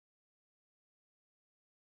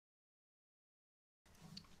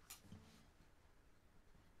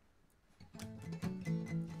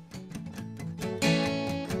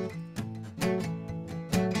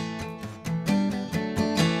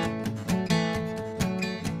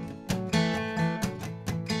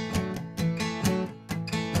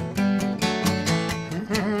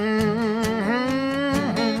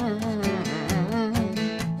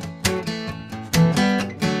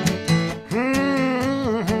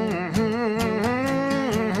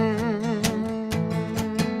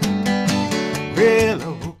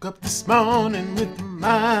up this morning with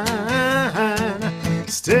my mind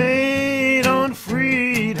stayed on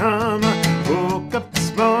freedom. Woke up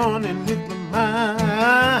this morning with my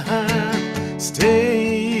mind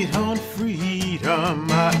stayed on freedom.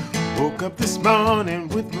 I woke up this morning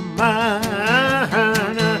with my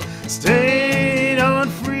mind stayed on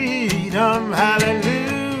freedom.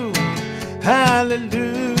 Hallelujah,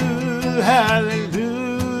 hallelujah, hallelujah.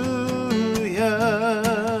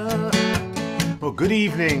 Well, good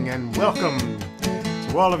evening and welcome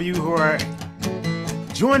to all of you who are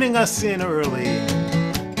joining us in early.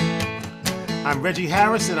 I'm Reggie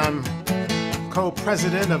Harris and I'm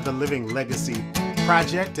co-president of the Living Legacy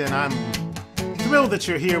Project, and I'm thrilled that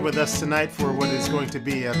you're here with us tonight for what is going to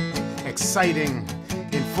be an exciting,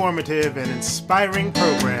 informative, and inspiring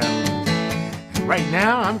program. And right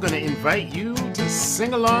now, I'm going to invite you to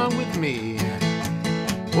sing along with me.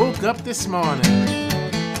 Woke up this morning.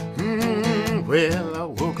 Well, I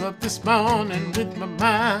woke up this morning with my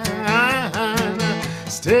mind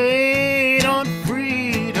stayed on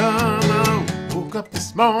freedom. I woke up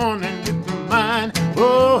this morning with my mind.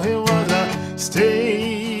 Oh, it was a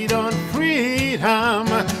stayed on freedom.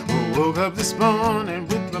 I woke up this morning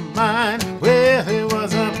with my mind. Well, it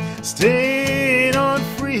was a stayed on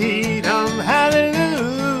freedom.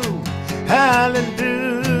 Hallelujah,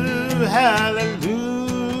 hallelujah, hallelujah.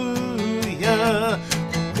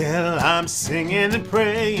 Well, I'm singing and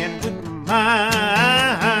praying with my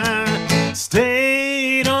mind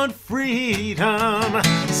stayed on freedom.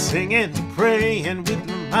 Singing and praying with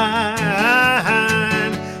my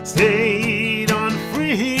mind stayed on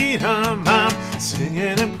freedom. I'm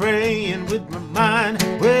singing and praying with my mind.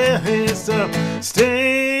 Well, it's a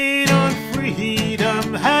stayed on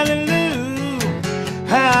freedom. Hallelujah,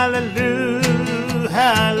 hallelujah,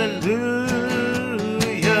 hallelujah.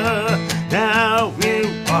 Now we're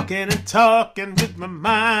walking and talking with my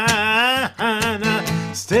mind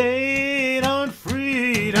stayed on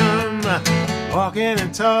freedom. Walking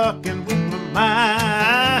and talking with my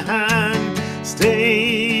mind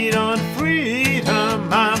stayed on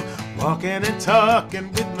freedom. I'm walking and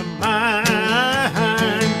talking with my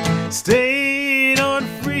mind stayed on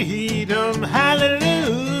freedom.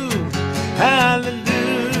 Hallelujah,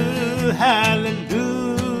 hallelujah, hallelujah.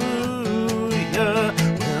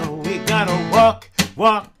 Well, we gotta walk,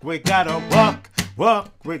 we gotta walk,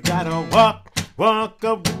 we gotta walk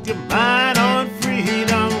up with your mind on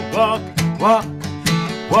freedom. Walk,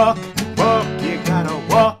 you gotta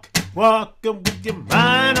walk up with your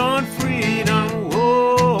mind on freedom.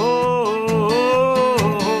 Whoa,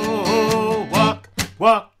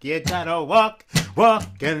 walk, you gotta walk,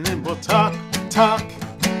 and then we'll talk,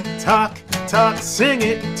 sing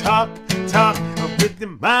it, talk, with your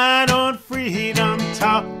mind on freedom.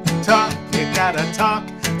 Talk, you gotta talk,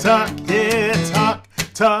 yeah,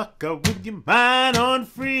 talk with your mind on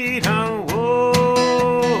freedom. Whoa,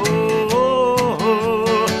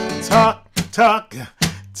 talk.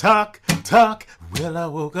 Well, I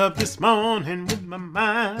woke up this morning with my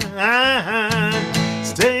mind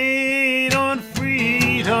stayed on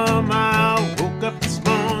freedom. I woke up this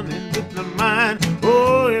morning with my mind.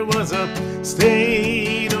 Oh, it was a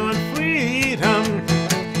stayed on freedom.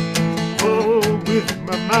 Oh, with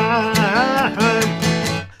my mind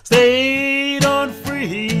stayed on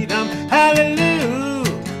freedom. Hallelujah,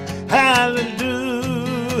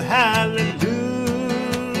 hallelujah, hallelujah,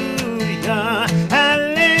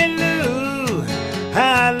 hallelujah,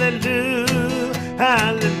 hallelujah,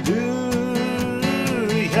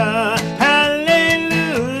 hallelujah,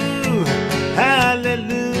 hallelujah,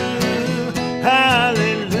 hallelujah,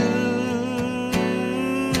 hallelujah.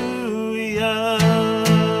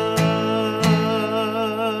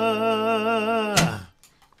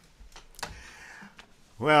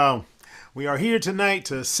 Well, we are here tonight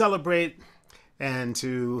to celebrate and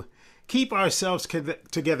to keep ourselves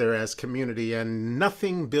together as community, and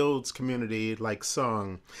nothing builds community like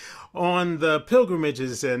song. On the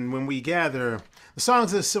pilgrimages and when we gather, the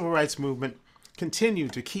songs of the Civil Rights Movement continue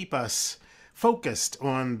to keep us focused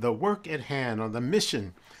on the work at hand, on the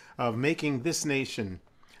mission of making this nation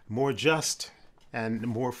more just and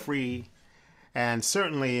more free, and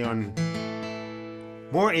certainly on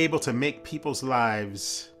more able to make people's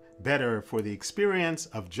lives better for the experience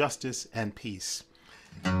of justice and peace.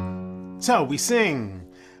 So we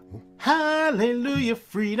sing, Hallelujah,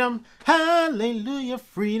 freedom. Hallelujah,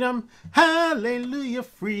 freedom. Hallelujah,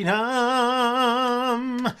 freedom.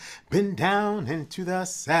 Been down into the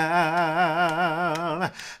South.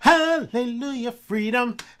 Hallelujah,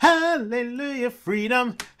 freedom. Hallelujah,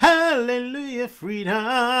 freedom. Hallelujah, freedom.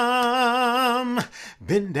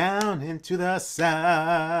 Been down into the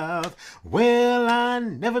South. Well, I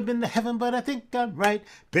never been to heaven, but I think I'm right.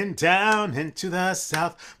 Been down into the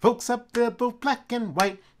South. Folks up there both black and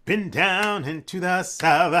white. Been down into the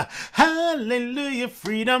South. Hallelujah,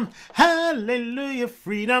 freedom. Hallelujah,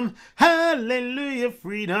 freedom. Hallelujah,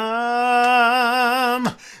 freedom.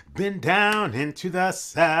 Been down into the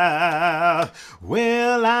South.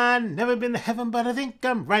 Well, I never been to heaven, but I think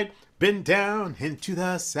I'm right. Been down into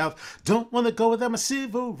the South. Don't want to go without my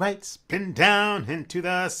civil rights. Been down into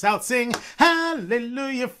the South. Sing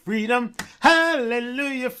hallelujah, freedom.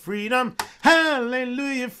 Hallelujah, freedom.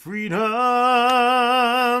 Hallelujah, freedom.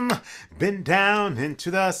 Been down into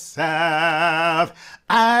the South.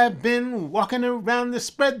 I've been walking around to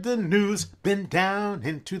spread the news. Been down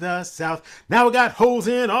into the South. Now I got holes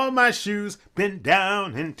in all my shoes. Been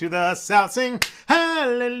down into the South. Sing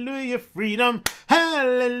hallelujah, freedom.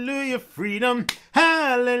 Hallelujah, freedom.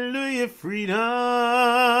 Hallelujah, freedom.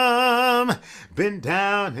 Been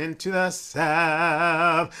down into the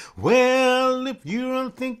South. Well, if you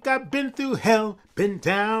don't think I've been through hell, been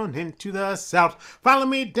down into the South. Follow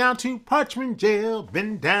me down to Parchment Jail.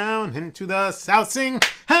 Been down into the South. Sing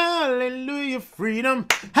hallelujah, freedom.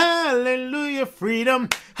 Hallelujah, freedom.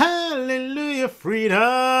 Hallelujah, freedom.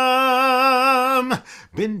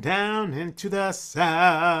 Been down into the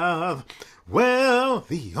South. Well,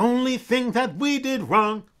 the only thing that we did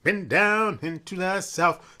wrong, been down into the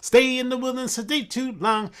South. Stay in the wilderness a day too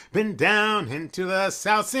long. Been down into the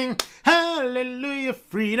South. Sing hallelujah,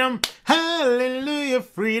 freedom. Hallelujah,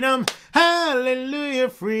 freedom. Hallelujah,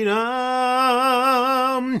 freedom.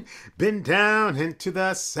 Been down into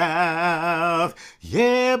the South.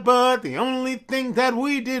 Yeah, but the only thing that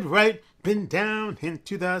we did right, been down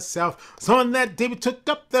into the South. So on that day we took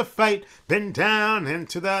up the fight. Been down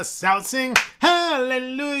into the South. Sing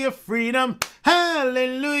hallelujah, freedom.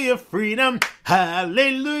 Hallelujah, freedom.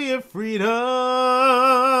 Hallelujah, freedom.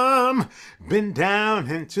 Been down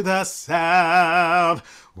into the South.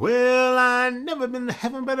 Well, I never been to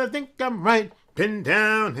heaven, but I think I'm right. Been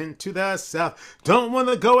down into the South. Don't want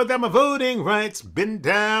to go without my voting rights. Been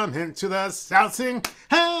down into the South. Sing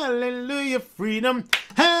hallelujah, freedom.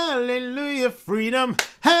 Hallelujah, freedom.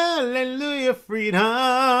 Hallelujah, freedom.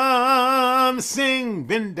 Sing,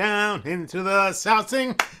 been down into the South.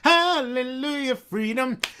 Sing hallelujah,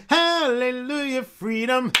 freedom. Hallelujah,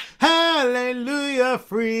 freedom. Hallelujah,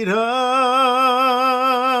 freedom.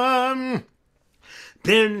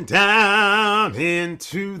 Been down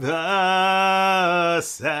into the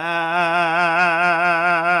South.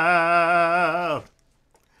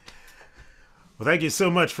 Well, thank you so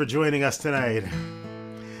much for joining us tonight.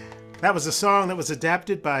 That was a song that was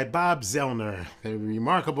adapted by Bob Zellner, a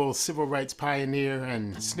remarkable civil rights pioneer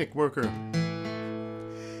and SNCC worker.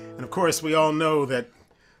 And of course, we all know that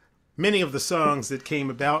many of the songs that came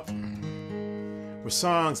about were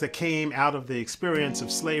songs that came out of the experience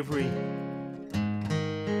of slavery.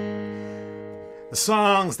 The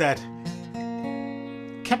songs that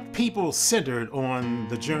kept people centered on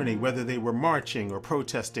the journey, whether they were marching or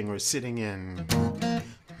protesting or sitting in.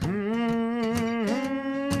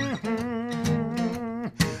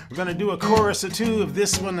 We're going to do a chorus or two of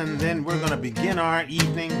this one, and then we're going to begin our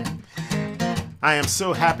evening. I am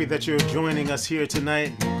so happy that you're joining us here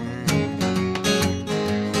tonight.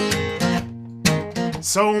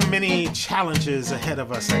 So many challenges ahead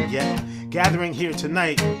of us, and yet gathering here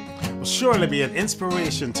tonight will surely be an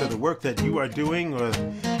inspiration to the work that you are doing, or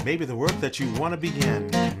maybe the work that you want to begin,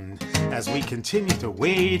 as we continue to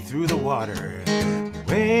wade through the water.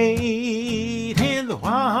 Wade in the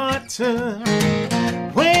water.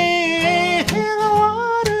 Wade in the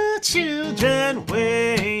water, children.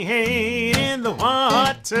 Wade in the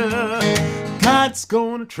water. God's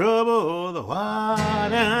gonna trouble the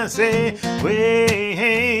water. Say,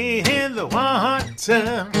 wade in the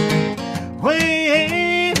water.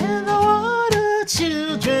 Wade in the water,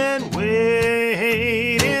 children.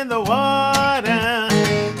 Wade in the water.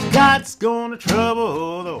 God's gonna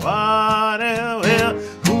trouble the water. Well,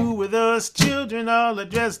 who with us children all are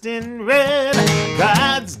dressed in red?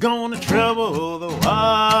 God's gonna trouble the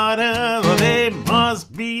water. Well, they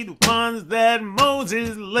must be the ones that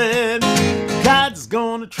Moses led. God's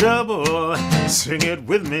gonna trouble. Sing it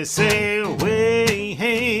with me, say,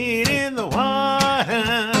 wade in the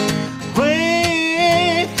water.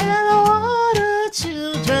 Wade in the water,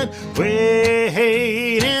 children.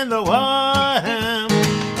 Wade in the water.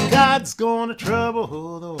 God's gonna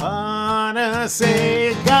trouble the water.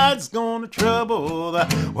 Say, God's gonna trouble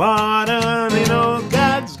the water. You know,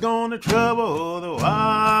 God's gonna trouble the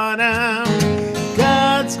water.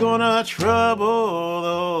 God's gonna trouble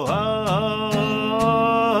the water.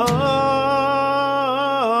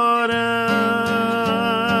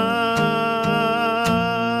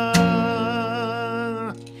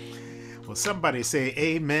 Well, somebody say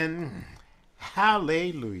amen.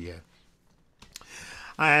 Hallelujah.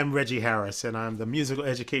 I am Reggie Harris, and I'm the Musical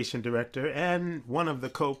Education Director and one of the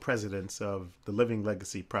co-presidents of the Living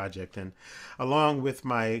Legacy Project. And along with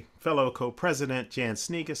my fellow co-president, Jan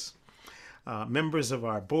Sneakus, members of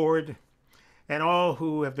our board, and all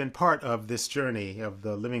who have been part of this journey of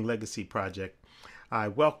the Living Legacy Project, I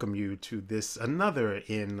welcome you to this another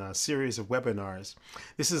in a series of webinars.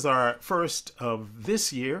 This is our first of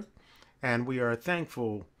this year, and we are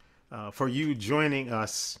thankful for you joining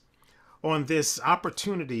us on this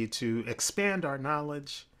opportunity to expand our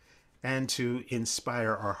knowledge and to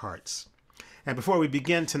inspire our hearts. And before we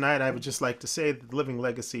begin tonight, I would just like to say that the Living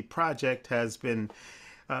Legacy Project has been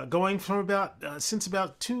going from since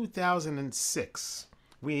about 2006.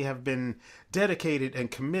 We have been dedicated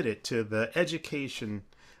and committed to the education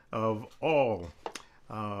of all.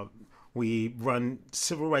 We run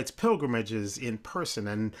civil rights pilgrimages in person,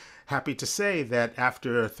 and happy to say that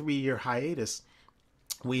after a 3-year hiatus,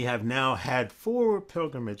 we have now had 4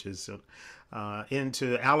 pilgrimages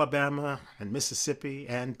into Alabama and Mississippi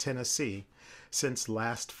and Tennessee since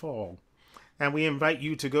last fall. And we invite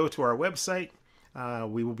you to go to our website.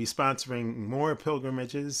 We will be sponsoring more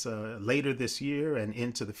pilgrimages later this year and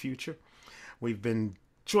into the future. We've been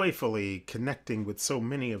joyfully connecting with so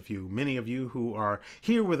many of you who are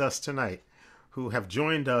here with us tonight, who have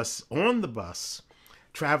joined us on the bus,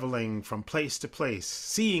 traveling from place to place,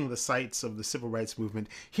 seeing the sights of the civil rights movement,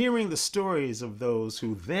 hearing the stories of those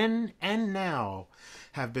who then and now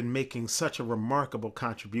have been making such a remarkable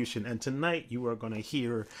contribution. And tonight you are going to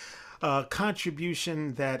hear a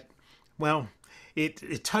contribution that, well,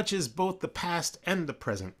 it touches both the past and the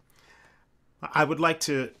present. I would like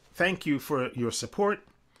to thank you for your support,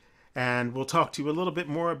 and we'll talk to you a little bit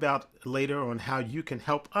more about later on how you can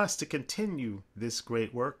help us to continue this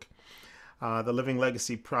great work. The Living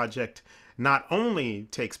Legacy Project not only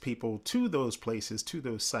takes people to those places, to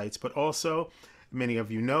those sites, but also many of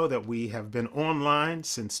you know that we have been online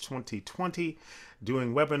since 2020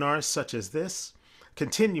 doing webinars such as this,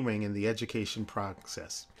 continuing in the education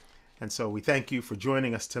process. And so we thank you for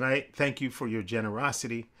joining us tonight. Thank you for your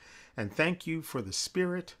generosity, and thank you for the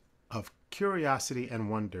spirit of curiosity and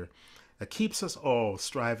wonder that keeps us all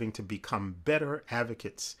striving to become better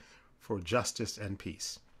advocates for justice and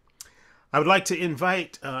peace. I would like to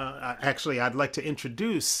invite, I'd like to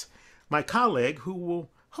introduce my colleague who will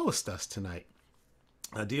host us tonight.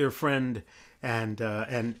 A dear friend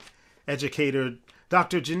and educator,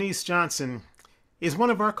 Dr. Janice Johnson, is one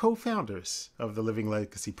of our co-founders of the Living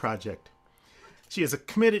Legacy Project. She is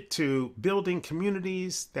committed to building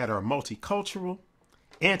communities that are multicultural,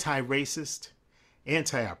 anti-racist,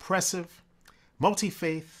 anti-oppressive,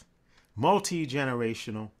 multi-faith,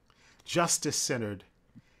 multi-generational, justice-centered,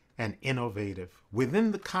 and innovative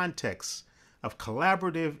within the context of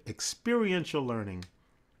collaborative experiential learning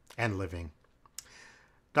and living.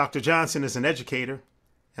 Dr. Johnson is an educator,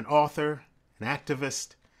 an author, an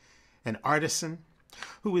activist, an artisan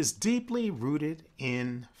who is deeply rooted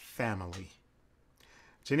in family.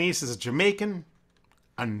 Janice is a Jamaican,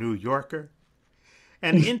 a New Yorker,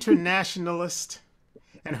 an internationalist,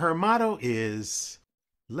 and her motto is,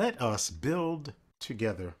 "Let us build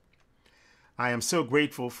together." I am so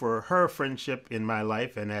grateful for her friendship in my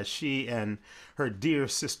life, and as she and her dear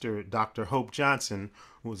sister, Dr. Hope Johnson,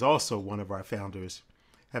 who is also one of our founders,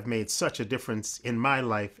 have made such a difference in my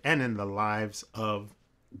life and in the lives of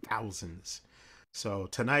thousands. So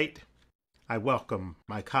tonight, I welcome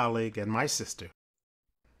my colleague and my sister,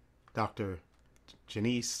 Dr.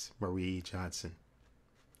 Janice Marie Johnson.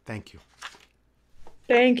 Thank you.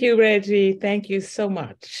 Thank you, Reggie. Thank you so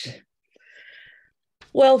much.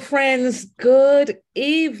 Well, friends, good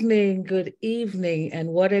evening, and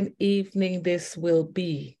what an evening this will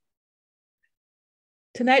be.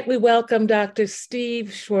 Tonight we welcome Dr. Steve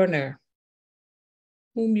Schwerner,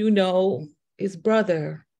 whom you know is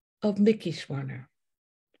brother of Mickey Schwerner.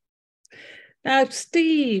 Now,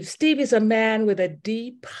 Steve is a man with a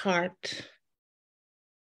deep heart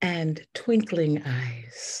and twinkling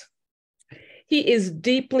eyes. He is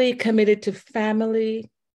deeply committed to family,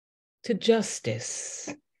 to justice.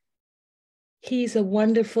 He's a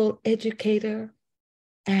wonderful educator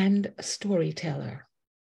and a storyteller.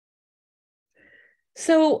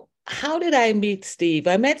 So how did I meet Steve?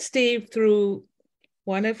 I met Steve through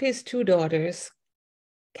one of his two daughters,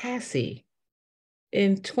 Cassie,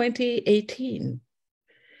 in 2018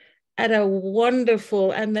 at a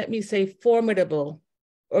wonderful and, let me say, formidable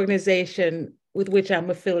organization with which I'm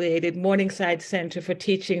affiliated, Morningside Center for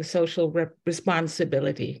Teaching Social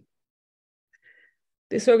Responsibility.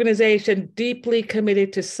 This organization deeply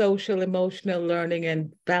committed to social emotional learning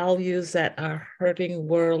and values that our hurting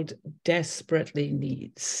world desperately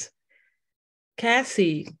needs.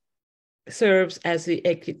 Cassie serves as the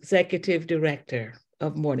executive director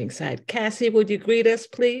of Morningside. Cassie, would you greet us,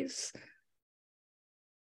 please?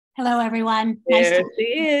 Hello, everyone. There she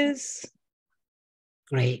is.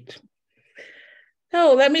 Great.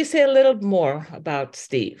 Oh, let me say a little more about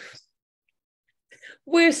Steve.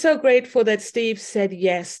 We're so grateful that Steve said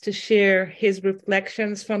yes to share his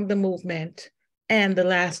reflections from the movement and the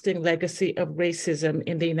lasting legacy of racism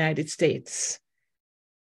in the United States.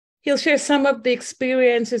 He'll share some of the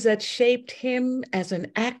experiences that shaped him as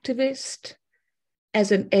an activist,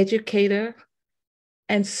 as an educator,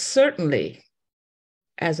 and certainly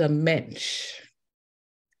as a mensch.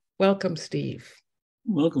 Welcome, Steve.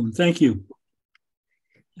 Welcome. Thank you.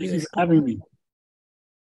 Thank you for having me.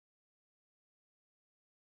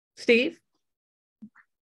 Steve?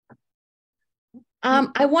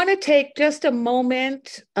 I want to take just a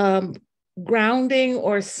moment, grounding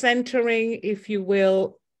or centering, if you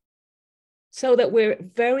will, so that we're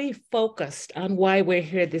very focused on why we're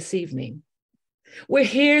here this evening. We're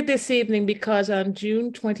here this evening because on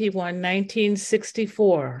June 21,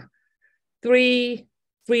 1964, three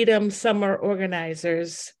Freedom Summer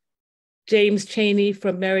organizers, James Chaney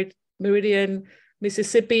from Meridian,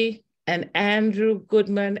 Mississippi, and Andrew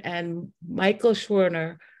Goodman and Michael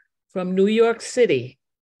Schwerner from New York City,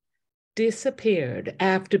 disappeared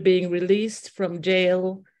after being released from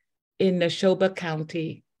jail in Neshoba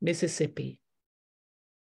County, Mississippi.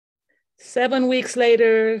 7 weeks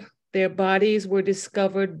later, their bodies were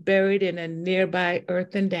discovered buried in a nearby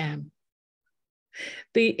earthen dam.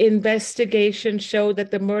 The investigation showed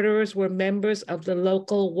that the murderers were members of the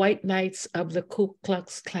local White Knights of the Ku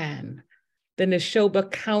Klux Klan, the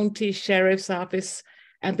Neshoba County Sheriff's Office,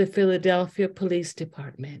 and the Philadelphia Police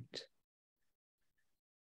Department.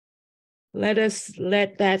 Let us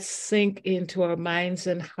let that sink into our minds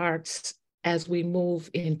and hearts as we move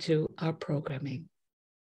into our programming.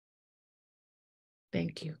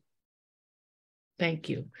 Thank you. Thank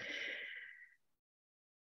you.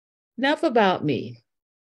 Enough about me.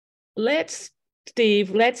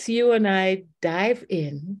 Steve, let's you and I dive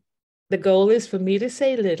in. The goal is for me to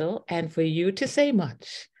say little and for you to say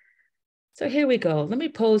much. So here we go. Let me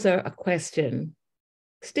pose a question.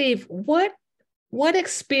 Steve, what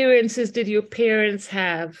experiences did your parents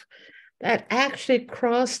have that actually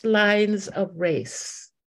crossed lines of race?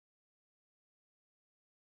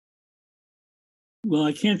 Well,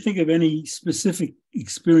 I can't think of any specific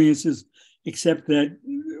experiences except that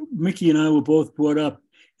Mickey and I were both brought up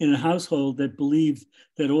in a household that believed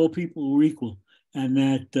that all people were equal and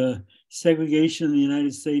that segregation in the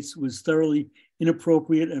United States was thoroughly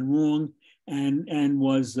inappropriate and wrong and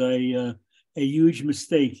was a huge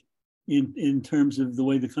mistake in terms of the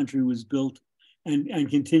way the country was built and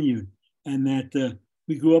continued. And that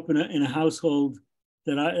we grew up in a household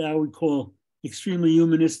that I would call extremely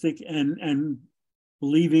humanistic and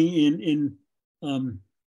believing in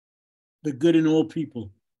the good in all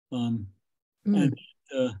people. And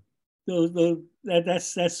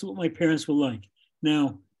that's what my parents were like.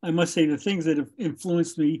 Now, I must say the things that have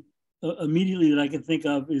influenced me immediately that I can think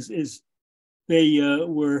of is they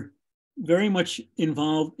were very much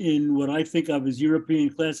involved in what I think of as European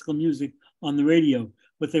classical music on the radio,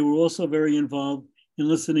 but they were also very involved in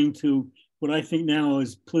listening to what I think now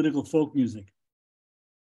is political folk music.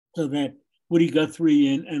 So that Woody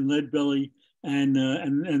Guthrie and Leadbelly and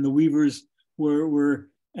the Weavers were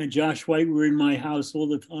and Josh White were in my house all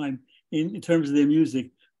the time in terms of their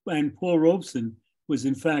music. And Paul Robeson was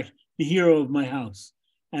in fact the hero of my house.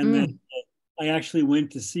 And then I actually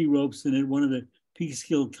went to see Robeson at one of the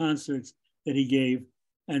Peekskill concerts that he gave,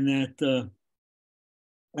 and that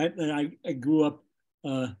I grew up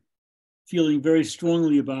feeling very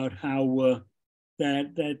strongly about how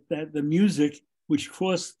that the music, which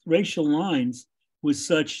crossed racial lines, was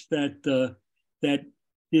such that that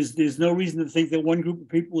there's no reason to think that one group of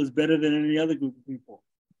people is better than any other group of people.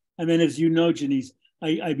 And then, as you know, Janice,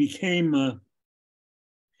 I became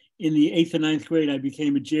in the 8th and 9th grade, I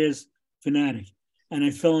became a jazz fanatic, and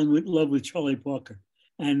I fell in love with Charlie Parker.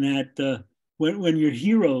 And that when your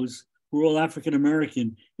heroes were all African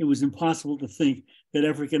American, it was impossible to think that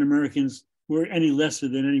African Americans were any lesser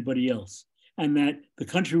than anybody else. and that the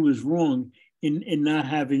country was wrong in not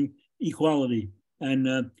having equality.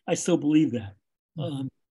 And I still believe that.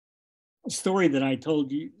 A story that I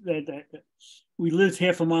told you that we lived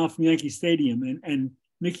half a mile from Yankee Stadium, and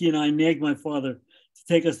Mickey and I nagged my father to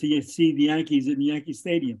take us to see the Yankees in the Yankee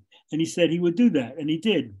Stadium. And he said he would do that, and he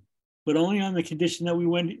did, but only on the condition that we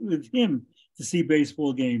went with him to see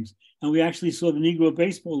baseball games. And we actually saw the Negro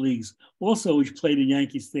Baseball Leagues also, which played in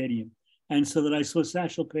Yankee Stadium. And so that I saw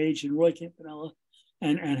Satchel Paige and Roy Campanella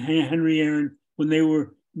and Henry Aaron when they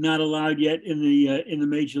were not allowed yet in the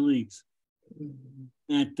major leagues.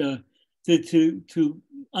 That to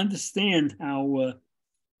understand how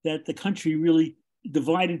that the country really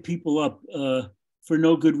divided people up for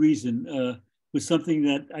no good reason was something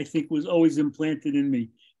that I think was always implanted in me,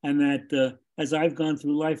 and that as I've gone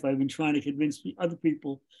through life, I've been trying to convince other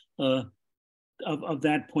people of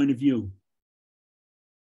that point of view.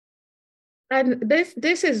 And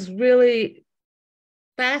this is really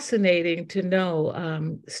fascinating to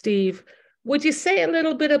know, Steve. Would you say a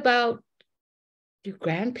little bit about your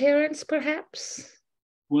grandparents, perhaps?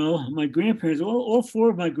 Well, my grandparents, all four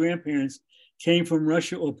of my grandparents came from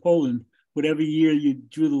Russia or Poland, whatever year you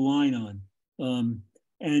drew the line on.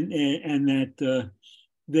 And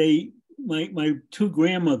that my two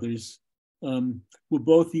grandmothers were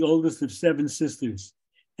both the oldest of 7 sisters.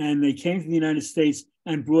 And they came to the United States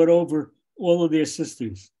and brought over all of their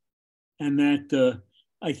sisters. And that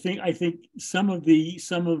I think some of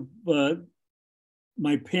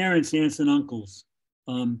my parents' aunts and uncles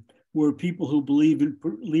were people who believed in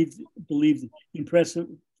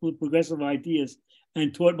progressive ideas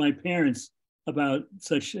and taught my parents about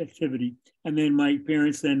such activity. And then my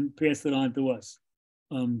parents then passed it on to us.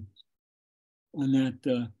 And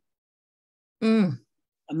that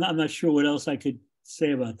I'm not sure what else I could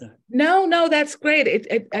say about that. No, that's great.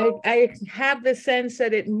 I have the sense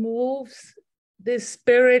that it moves this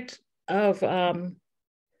spirit of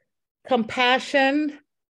compassion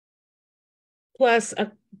plus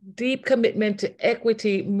a deep commitment to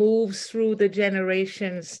equity moves through the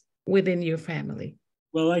generations within your family.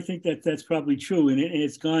 Well, I think that's probably true, and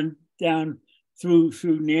it's gone down through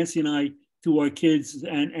Nancy and I to our kids,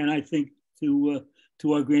 and I think to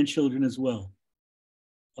our grandchildren as well.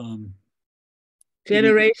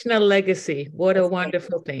 Generational legacy. What a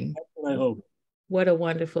wonderful thing. That's what I hope. What a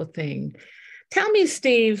wonderful thing. Tell me,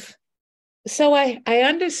 Steve, so I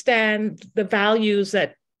understand the values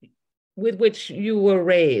that with which you were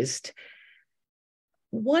raised.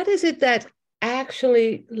 What is it that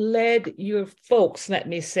actually led your folks, let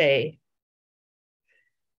me say,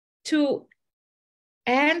 to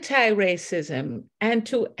anti-racism and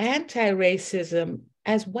to anti-racism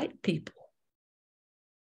as white people?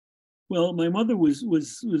 Well, my mother was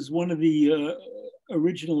one of the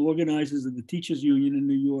original organizers of the teachers union in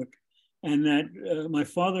New York, and that my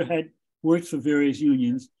father had worked for various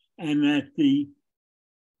unions, and that the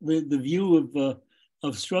view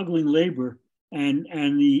of struggling labor and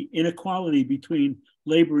the inequality between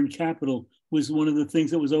labor and capital was one of the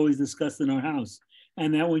things that was always discussed in our house.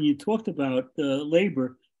 And that when you talked about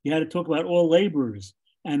labor, you had to talk about all laborers,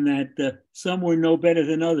 and that some were no better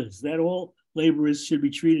than others, that all laborers should be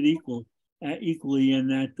treated equally, and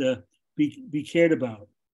that be cared about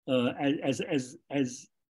as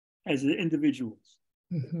individuals.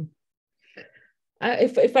 Mm-hmm.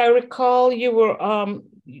 If I recall, you were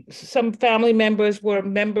some family members were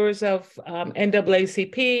members of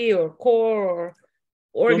NAACP or CORE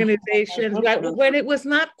or organizations when it was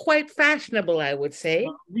not quite fashionable, I would say.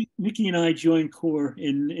 Mickey and I joined CORE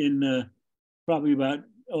in probably about,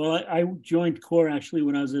 well, I joined CORE actually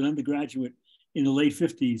when I was an undergraduate in the late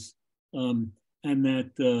 50s. And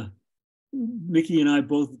that Mickey and I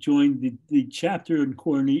both joined the chapter in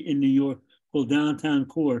CORE in New York called Downtown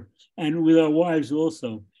CORE, and with our wives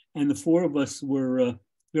also. And the four of us were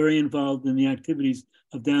very involved in the activities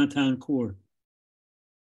of Downtown CORE.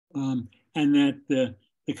 And that the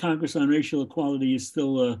Congress on Racial Equality is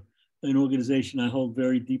still an organization I hold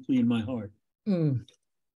very deeply in my heart. Mm.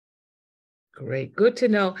 Great, good to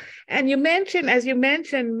know. And you mentioned, as you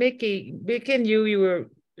mentioned, Mickey and you were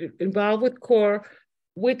involved with CORE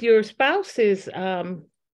with your spouses,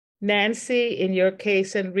 Nancy in your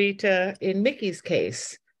case and Rita in Mickey's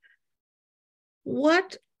case.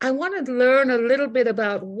 What I want to learn a little bit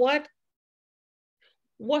about what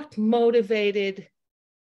motivated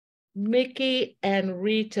Mickey and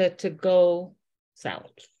Rita to go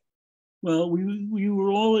south. Well, we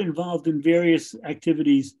were all involved in various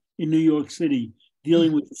activities in New York City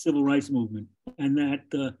dealing with the civil rights movement. And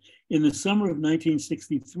that in the summer of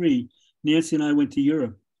 1963, Nancy and I went to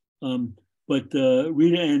Europe. But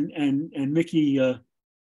Rita and Mickey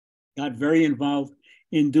got very involved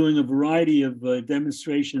in doing a variety of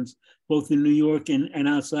demonstrations, both in New York and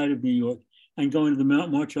outside of New York, and going to the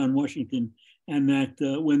March on Washington. And that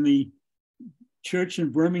when the church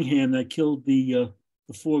in Birmingham that killed the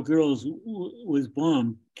 4 girls was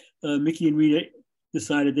bombed, Mickey and Rita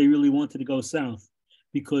decided they really wanted to go south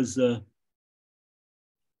because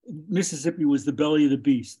Mississippi was the belly of the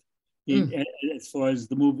beast as far as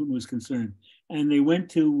the movement was concerned. And they went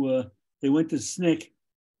to SNCC,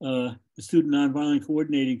 the Student Nonviolent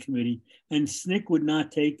Coordinating Committee, and SNCC would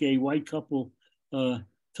not take a white couple to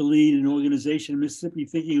lead an organization in Mississippi,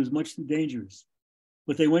 thinking it was much too dangerous.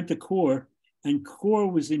 But they went to CORE, and CORE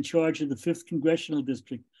was in charge of the 5th Congressional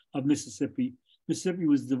District of Mississippi. Mississippi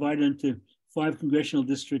was divided into 5 congressional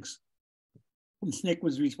districts, and SNCC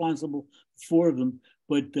was responsible for 4 of them,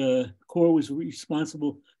 but CORE was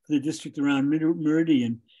responsible for the district around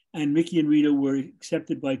Meridian. And Mickey and Rita were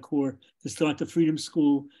accepted by CORE to start the Freedom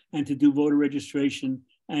School and to do voter registration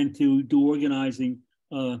and to do organizing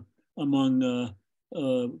among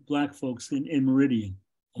Black folks in Meridian.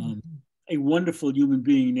 A wonderful human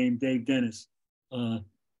being named Dave Dennis,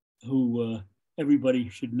 who everybody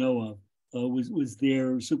should know of, was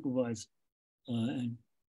their supervisor. And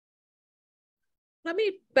let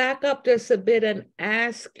me back up just a bit and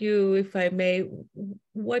ask you, if I may,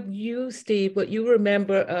 what you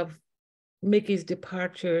remember of Mickey's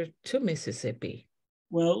departure to Mississippi?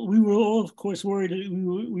 Well, we were all, of course, worried.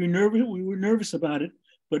 We were nervous about it,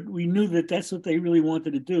 but we knew that that's what they really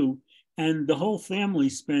wanted to do. And the whole family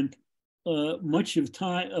spent much of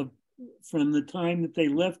time from the time that they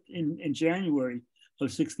left in January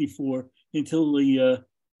of '64 until the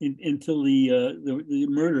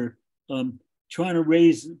murder, trying to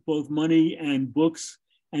raise both money and books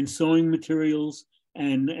and sewing materials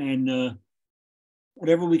and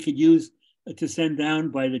whatever we could use to send down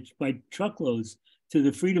by truckloads to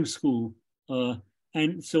the Freedom School.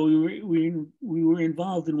 And so we were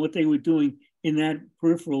involved in what they were doing in that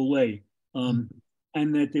peripheral way.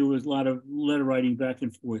 And that there was a lot of letter writing back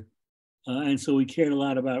and forth. And so we cared a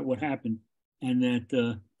lot about what happened, and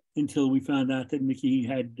that until we found out that Mickey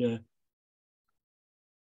had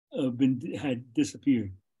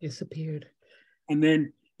disappeared. And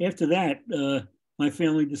then after that, my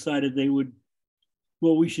family decided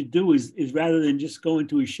what we should do is rather than just go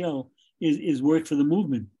into a shell, is work for the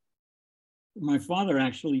movement. My father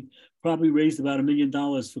actually probably raised about $1 million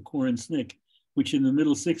for CORE and SNCC, which in the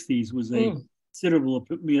middle '60s was a considerable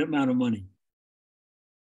amount of money.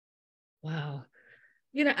 Wow.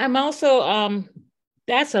 You know, I'm also,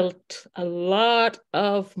 that's a lot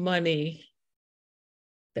of money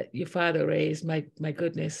that your father raised. My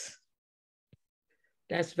goodness.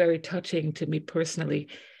 That's very touching to me personally.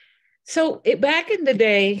 So back in the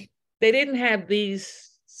day, they didn't have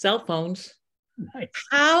these cell phones. Nice.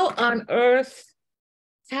 How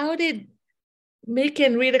did Mickey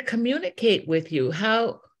and Rita communicate with you?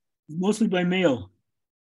 Mostly by mail.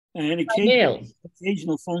 And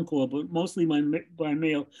occasional phone call, but mostly by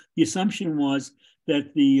mail. The assumption was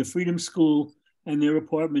that the Freedom School and their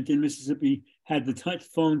apartment in Mississippi had the touch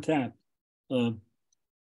phone tapped.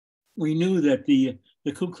 We knew that the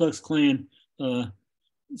Ku Klux Klan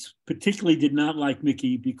particularly did not like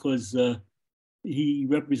Mickey because he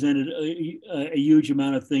represented a huge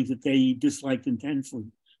amount of things that they disliked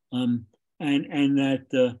intensely, and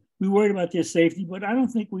that we worried about their safety, but I don't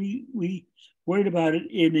think we worried about it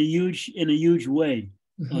in a huge way.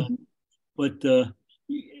 But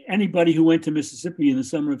anybody who went to Mississippi in the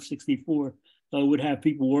summer of '64 would have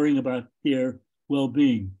people worrying about their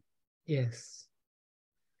well-being. Yes.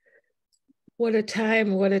 What a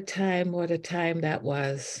time that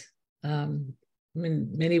was. In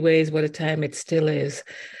many ways, what a time it still is.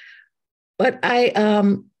 But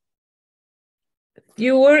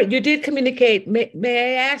you did communicate. May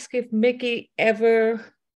I ask if Mickey ever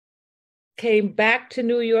came back to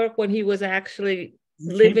New York when he was actually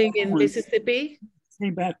living in Mississippi?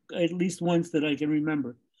 Came back at least once that I can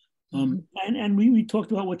remember. And we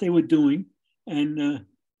talked about what they were doing and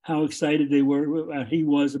how excited he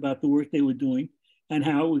was about the work they were doing and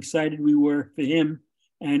how excited we were for him.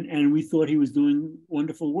 And we thought he was doing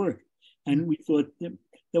wonderful work. And we thought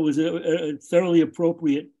that was a thoroughly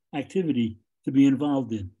appropriate activity to be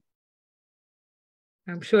involved in.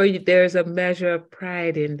 I'm sure there's a measure of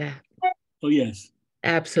pride in that. Oh, yes.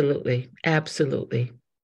 Absolutely. Absolutely.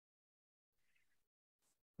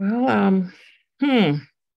 Well,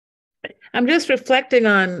 I'm just reflecting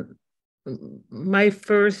on my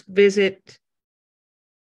first visit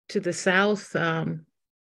to the South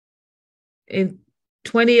in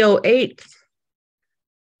 2008,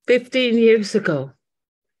 15 years ago.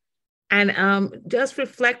 And just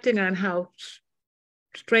reflecting on how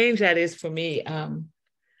strange that is for me,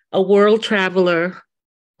 a world traveler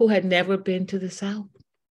who had never been to the South.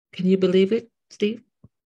 Can you believe it, Steve?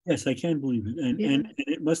 Yes, I can believe it. And, Yeah. and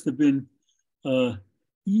it must have been,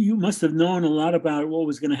 you must have known a lot about what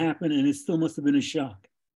was going to happen, and it still must have been a shock.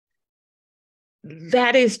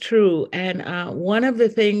 That is true. And one of the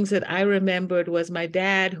things that I remembered was my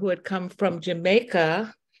dad, who had come from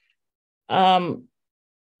Jamaica,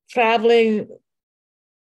 traveling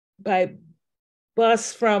by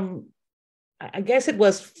bus from, I guess it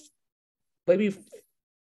was maybe,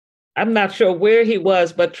 I'm not sure where he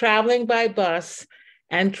was, but traveling by bus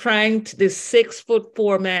and trying to, this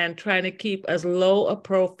 6'4" man, trying to keep as low a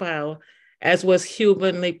profile as was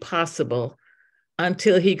humanly possible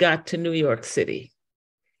until he got to New York City.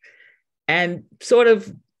 And sort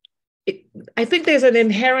of, I think there's an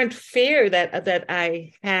inherent fear that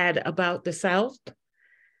I had about the South.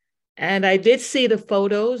 And I did see the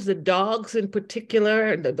photos, the dogs in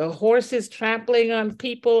particular, the horses trampling on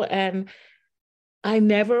people. And I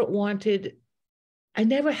never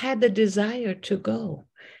had the desire to go.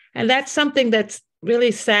 And that's something that's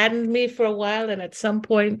really saddened me for a while. And at some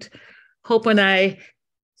point, Hope and I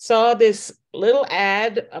saw this little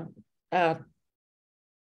ad,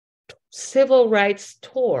 civil rights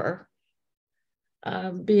tour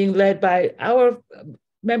being led by our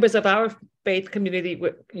members of our faith community,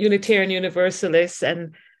 Unitarian Universalists,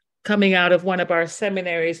 and coming out of one of our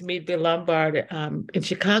seminaries, Meadville Lombard in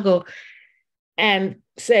Chicago, and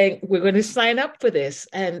saying, we're going to sign up for this.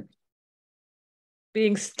 And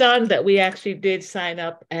being stunned that we actually did sign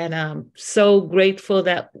up, and I'm so grateful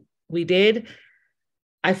that we did.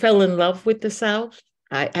 I fell in love with the South.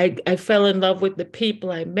 I fell in love with the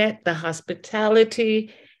people I met, the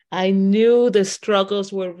hospitality. I knew the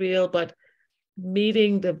struggles were real, but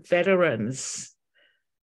meeting the veterans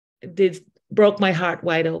broke my heart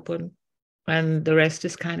wide open, and the rest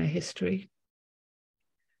is kind of history.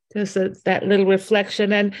 Just that little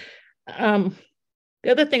reflection. And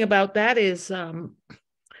the other thing about that is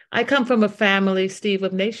I come from a family, Steve,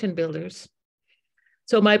 of nation builders.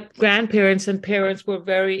 So my grandparents and parents were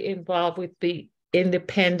very involved with the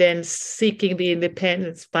independence, seeking the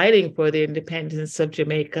independence, fighting for the independence of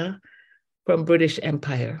Jamaica from British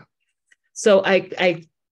Empire. So I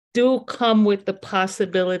do come with the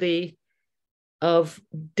possibility of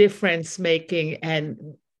difference making,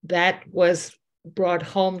 and that was brought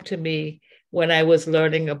home to me when I was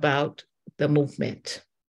learning about the movement.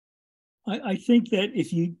 I think that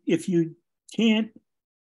if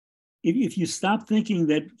you stop thinking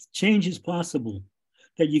that change is possible,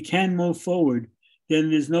 that you can move forward, then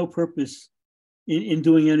there's no purpose in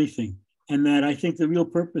doing anything. And that I think the real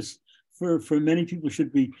purpose for many people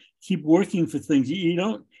should be keep working for things. You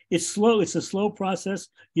don't, it's slow, it's a slow process.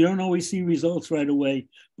 You don't always see results right away,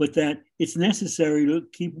 but that it's necessary to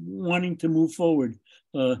keep wanting to move forward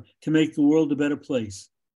to make the world a better place.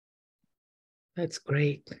 That's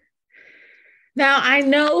great. Now I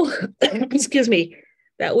know, excuse me,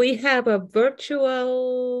 that we have a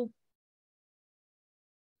virtual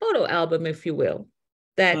photo album, if you will,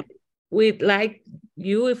 that we'd like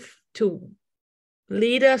you to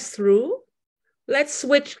lead us through. Let's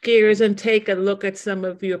switch gears and take a look at some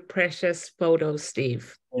of your precious photos,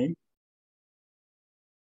 Steve. Okay.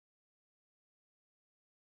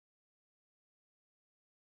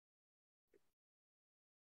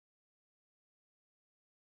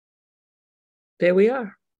 There we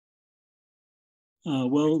are.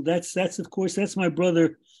 Well, that's of course, that's my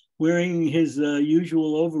brother wearing his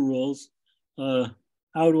usual overalls, out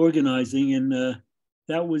organizing, and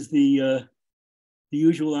that was the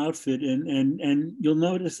usual outfit. And you'll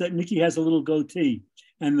notice that Mickey has a little goatee,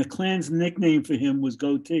 and the Klan's nickname for him was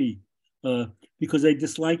Goatee, because they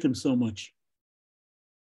disliked him so much.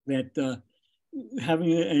 That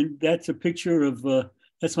and that's a picture of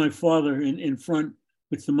that's my father in front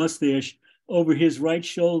with the mustache. Over his right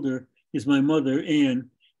shoulder is my mother, Ann,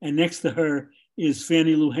 and next to her is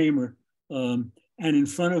Fannie Lou Hamer. And in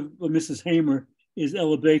front of Mrs. Hamer is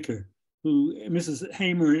Ella Baker, who Mrs.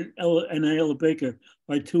 Hamer and Ella Baker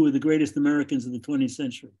are two of the greatest Americans of the 20th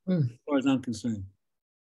century, as far as I'm concerned.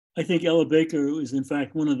 I think Ella Baker is, in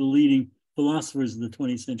fact, one of the leading philosophers of the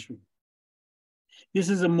 20th century. This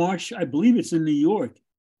is a march, I believe it's in New York,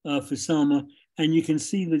 for Selma, and you can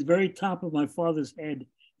see the very top of my father's head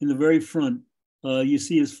in the very front. You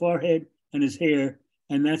see his forehead and his hair,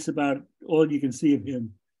 and that's about all you can see of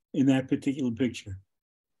him in that particular picture.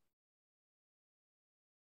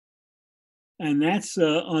 And that's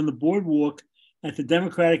on the boardwalk at the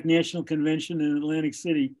Democratic National Convention in Atlantic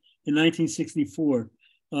City in 1964.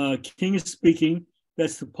 King is speaking.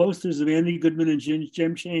 That's the posters of Andy Goodman and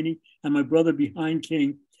Jim Chaney and my brother behind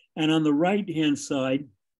King. And on the right-hand side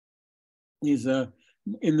is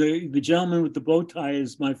in the gentleman with the bow tie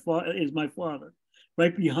is my father.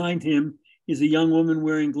 Right behind him is a young woman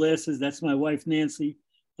wearing glasses. That's my wife, Nancy.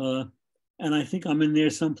 And I think I'm in there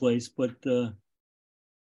someplace, but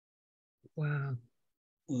Wow.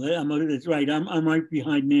 That's right. I'm right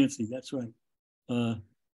behind Nancy. That's right. And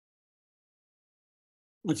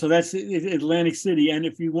so that's Atlantic City. And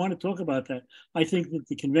if you want to talk about that, I think that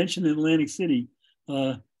the convention in Atlantic City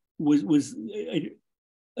was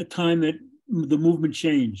a time that the movement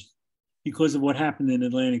changed because of what happened in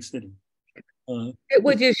Atlantic City.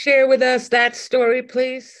 Would you share with us that story,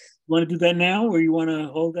 please? You want to do that now, or you want to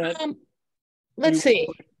hold that? Let's see.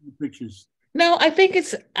 Pictures. No, I think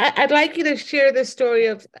I'd like you to share the story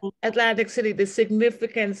of Atlantic City, the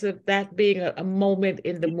significance of that being a moment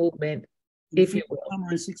in the movement, if you will.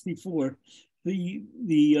 Summer of '64, the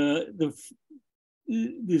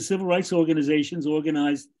civil rights organizations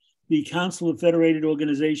organized the Council of Federated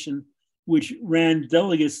Organization, which ran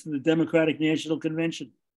delegates to the Democratic National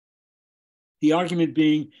Convention. The argument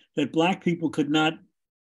being that Black people could not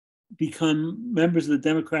become members of the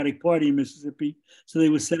Democratic Party in Mississippi, so they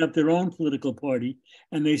would set up their own political party.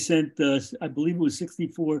 And they sent, I believe it was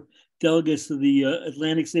 64 delegates to the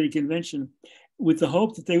Atlantic City Convention with the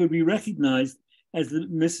hope that they would be recognized as the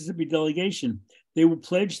Mississippi delegation. They were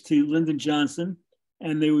pledged to Lyndon Johnson,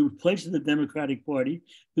 and they were pledged to the Democratic Party.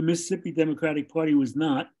 The Mississippi Democratic Party was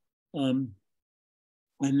not, and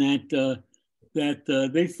that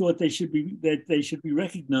they thought they should be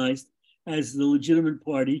recognized as the legitimate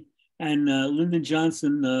party. And Lyndon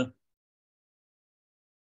Johnson,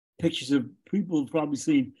 pictures of people have probably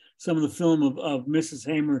seen some of the film of Mrs.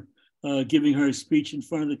 Hamer giving her a speech in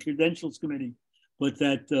front of the Credentials Committee, but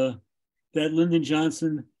that Lyndon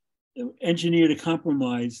Johnson engineered a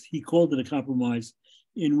compromise. He called it a compromise,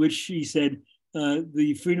 in which he said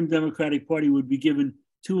the Freedom Democratic Party would be given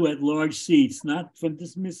 2 at-large seats, not from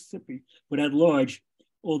this Mississippi, but at large.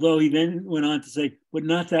 Although he then went on to say, but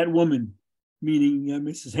not that woman, meaning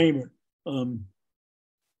Mrs. Hamer. On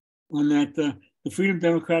that, the Freedom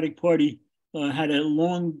Democratic Party had a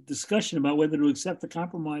long discussion about whether to accept the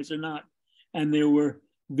compromise or not. And there were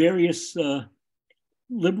various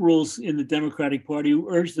liberals in the Democratic Party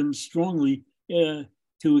who urged them strongly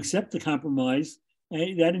to accept the compromise.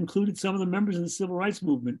 That included some of the members of the Civil Rights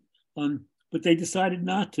Movement, but they decided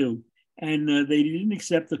not to. And they didn't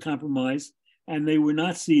accept the compromise, and they were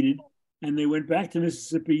not seated. And they went back to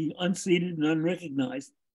Mississippi unseated and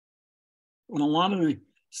unrecognized. And a lot of the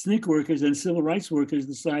SNCC workers and civil rights workers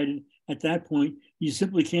decided at that point, you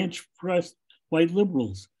simply can't trust white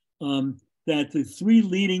liberals. That the 3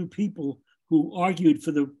 leading people who argued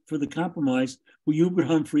for the compromise were Hubert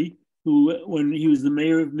Humphrey, who, when he was the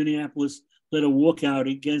mayor of Minneapolis, led a walkout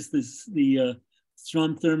against the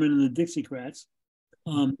Strom Thurmond and the Dixiecrats,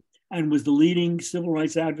 and was the leading civil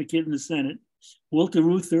rights advocate in the Senate. Walter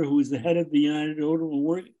Reuther, who was the head of the United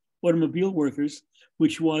Automobile Workers,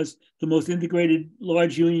 which was the most integrated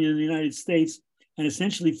large union in the United States, and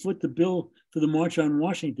essentially foot the bill for the March on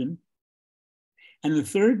Washington. And the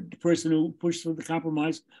third person who pushed for the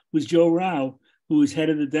compromise was Joe Rao, who was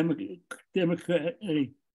head of the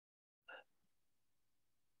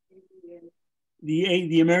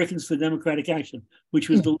the Americans for Democratic Action, which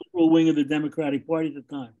was the liberal wing of the Democratic Party at the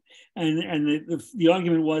time. And the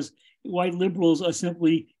argument was white liberals are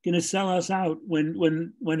simply going to sell us out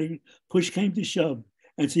when push came to shove.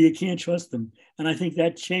 And so you can't trust them. And I think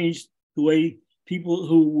that changed the way people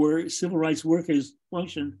who were civil rights workers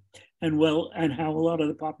functioned and how a lot of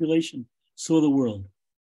the population saw the world.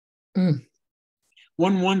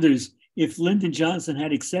 One wonders if Lyndon Johnson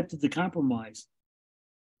had accepted the compromise,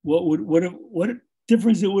 what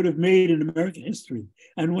difference it would have made in American history.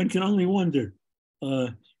 And one can only wonder.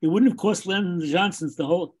 It wouldn't have cost Lyndon Johnson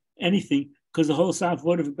anything, because the whole South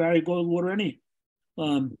voted for Barry Goldwater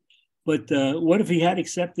anyhow. But what if he had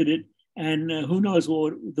accepted it, and who knows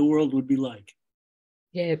what the world would be like?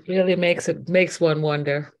 Yeah, it really makes one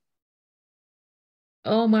wonder.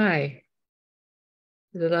 Oh my.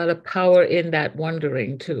 There's a lot of power in that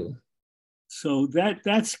wondering too. So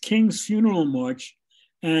that's King's funeral march.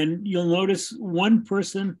 And you'll notice one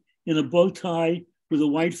person in a bow tie with a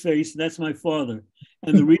white face, and that's my father.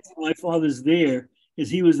 And the reason my father's there is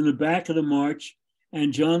he was in the back of the march,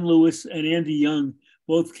 and John Lewis and Andy Young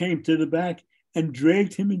both came to the back and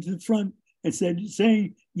dragged him into the front and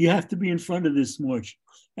saying, you have to be in front of this march.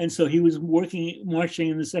 And so he was marching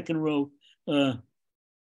in the second row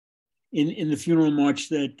in the funeral march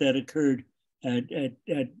that occurred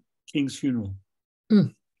at King's funeral.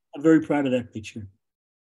 I'm very proud of that picture.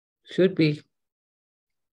 Should be.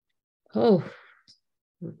 Oh,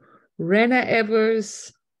 Rena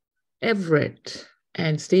Evers Everett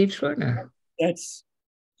and Steve Schwerner. That's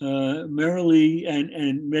Marilee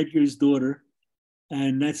and Medgar's daughter,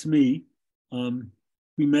 and that's me.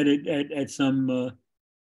 We met at some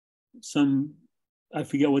I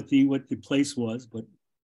forget what the place was, but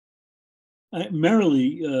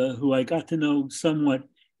Marilee, who I got to know somewhat,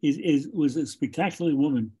 was a spectacular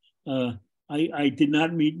woman. I did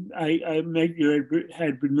not meet. Medgar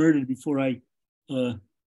had been murdered before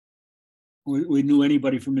we knew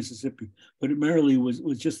anybody from Mississippi, but Marilee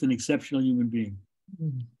was just an exceptional human being.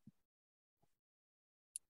 Mm.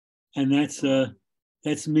 And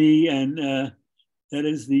that's me, and that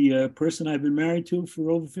is the person I've been married to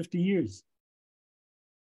for over 50 years.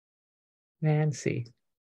 Nancy,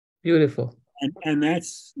 beautiful. And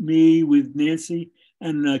that's me with Nancy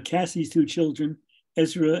and Cassie's two children,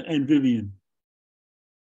 Ezra and Vivian.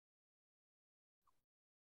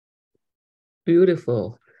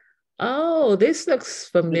 Beautiful. Oh, this looks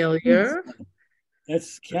familiar.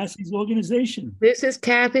 That's Cassie's organization. This is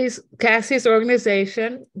Cassie's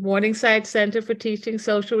organization, Morningside Center for Teaching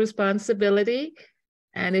Social Responsibility.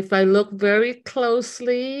 And if I look very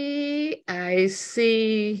closely, I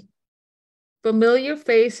see familiar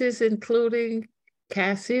faces, including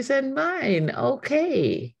Cassie's and mine.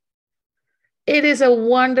 Okay. It is a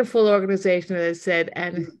wonderful organization, as I said.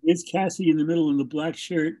 And it's Cassie in the middle in the black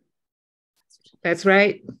shirt. That's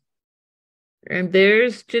right. And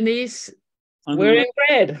there's Janice wearing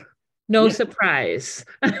red. No surprise.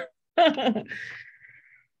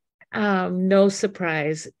 No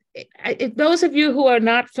surprise. Those of you who are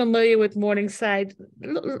not familiar with Morningside,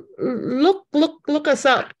 look us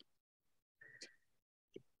up.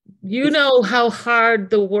 You know how hard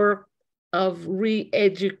the work of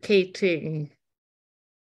re-educating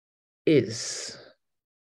is.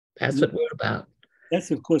 That's what we're about.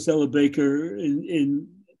 That's, of course, Ella Baker in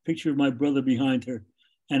picture of my brother behind her.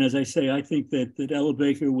 And as I say, I think that Ella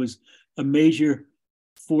Baker was a major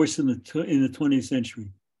force in the 20th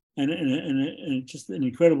century and just an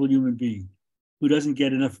incredible human being who doesn't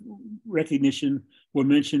get enough recognition or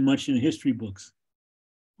mentioned much in the history books.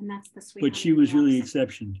 And that's the Sweet But she was really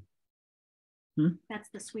exceptional. That's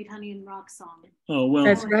the Sweet Honey and Rock song. Oh, well,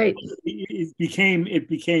 that's right. It became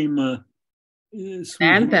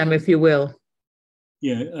anthem, if you will.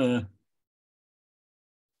 Yeah.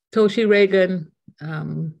 Toshi Reagan.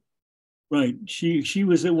 Right. She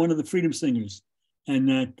was one of the Freedom Singers, and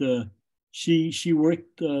that she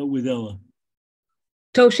worked with Ella.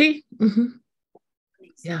 Toshi? Mm-hmm.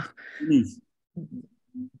 Yeah. Denise.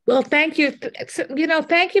 Well, thank you.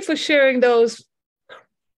 Thank you for sharing those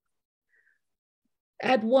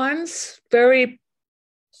at once very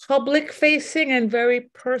public facing and very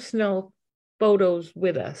personal photos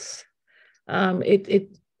with us.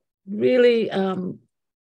 It really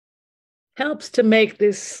helps to make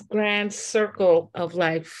this grand circle of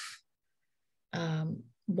life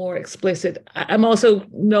more explicit. I'm also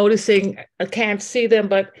noticing, I can't see them,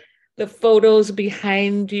 but the photos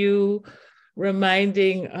behind you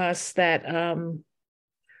reminding us that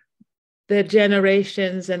the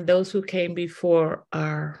generations and those who came before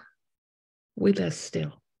are with us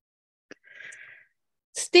still.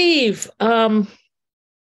 Steve, I want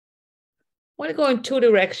to go in two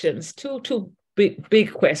directions, two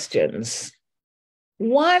big questions.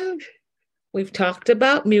 One, we've talked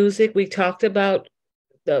about music. We talked about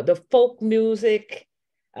the folk music.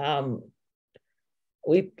 I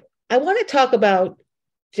want to talk about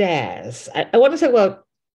jazz. I want to talk about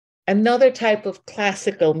another type of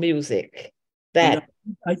classical music that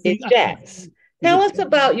is jazz. Tell us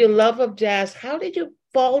about your love of jazz. How did you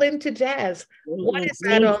fall into jazz? What is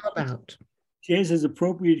that all about? Jazz is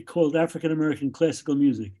appropriately called African American classical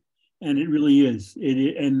music, and it really is.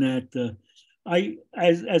 And that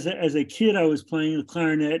as a kid, I was playing the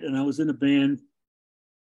clarinet, and I was in a band,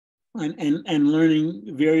 and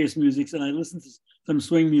learning various musics, and I listened to some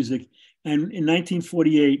swing music. And in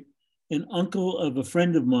 1948, an uncle of a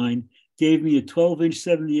friend of mine gave me a 12-inch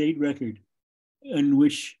 78 record in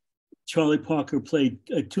which Charlie Parker played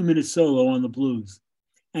a 2-minute solo on the blues.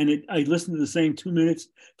 And I listened to the same 2 minutes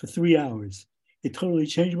for 3 hours. It totally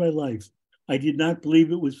changed my life. I did not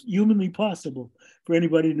believe it was humanly possible for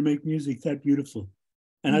anybody to make music that beautiful.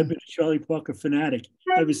 And I've been a Charlie Parker fanatic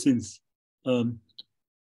ever since.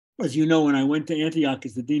 As you know, when I went to Antioch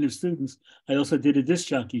as the Dean of Students, I also did a disc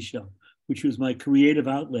jockey show, which was my creative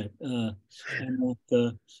outlet. And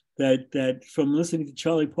that from listening to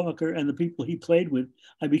Charlie Parker and the people he played with,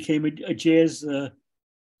 I became a jazz, a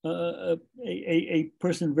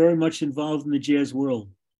person very much involved in the jazz world.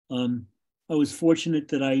 was fortunate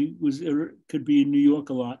that I could be in New York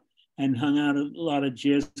a lot and hung out at a lot of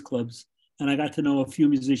jazz clubs. And I got to know a few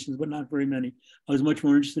musicians, but not very many. I was much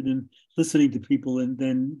more interested in listening to people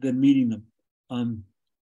than meeting them.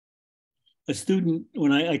 A student,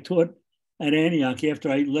 when I taught at Antioch, after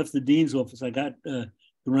I left the dean's office, I got the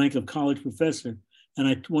rank of college professor.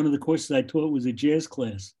 And one of the courses I taught was a jazz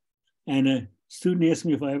class. And a student asked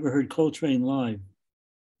me if I ever heard Coltrane live.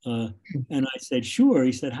 And I said, sure.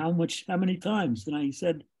 He said, how many times? And I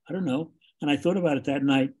said, I don't know. And I thought about it that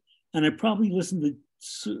night. And I probably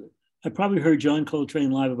heard John Coltrane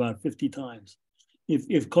live about 50 times.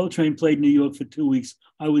 If Coltrane played New York for 2 weeks,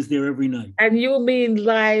 I was there every night. And you mean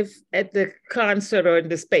live at the concert or in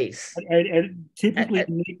the space?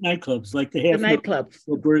 Typically nightclubs, like the Half nightclubs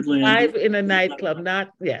or Birdland. Live in a nightclub,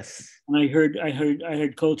 not yes. And I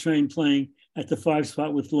heard Coltrane playing at the 5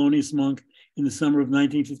 Spot with Thelonious Monk in the summer of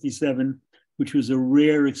 1957, which was a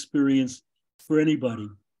rare experience for anybody.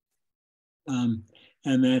 And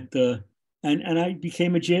I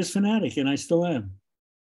became a jazz fanatic, and I still am.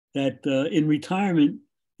 That in retirement,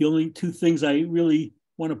 the only 2 things I really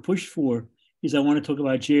want to push for is I want to talk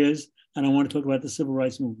about jazz and I want to talk about the civil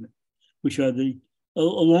rights movement, which are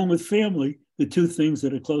along with family, the 2 things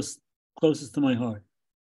that are closest to my heart.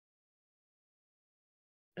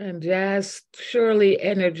 And jazz surely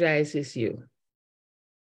energizes you.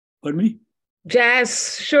 Pardon me?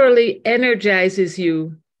 Jazz surely energizes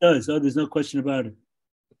you. It does. Oh, there's no question about it.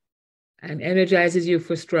 And energizes you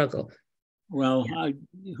for struggle. Well,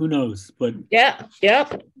 who knows? But yeah,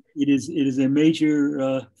 yep. It is a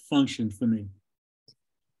major function for me.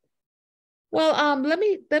 Well, let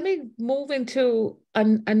me move into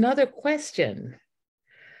another question.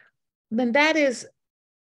 Then that is,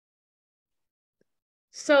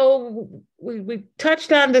 so we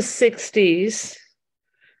touched on the 60s.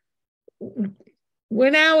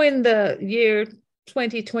 We're now in the year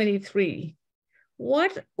 2023.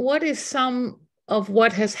 What is some of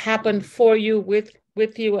what has happened for you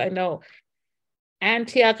with you? I know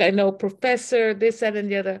Antioch, I know Professor, this, that,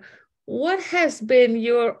 and the other. What has been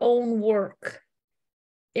your own work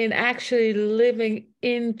in actually living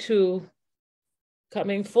into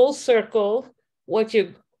coming full circle, what your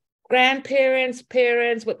grandparents,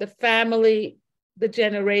 parents, what the family, the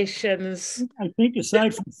generations? I think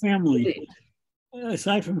aside from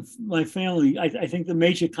my family, I think the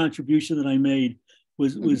major contribution that I made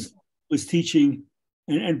was teaching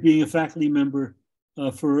and being a faculty member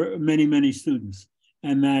for many, many students.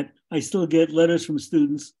 And that I still get letters from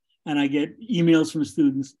students and I get emails from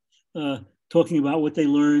students talking about what they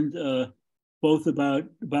learned, both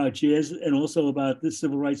about jazz and also about the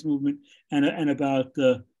civil rights movement and about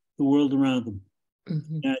the world around them.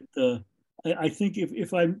 And I think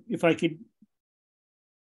if I could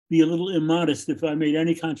be a little immodest, if I made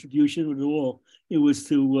any contribution at all, it was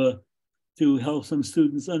to help some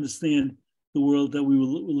students understand the world that we were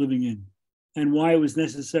living in and why it was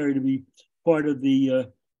necessary to be part of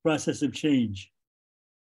the process of change.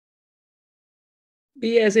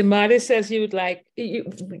 Be as immodest as you'd like.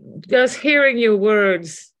 Just hearing your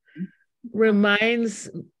words remind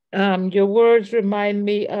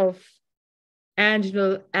me of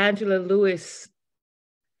Angela Lewis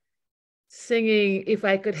singing, "If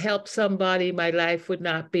I could help somebody, my life would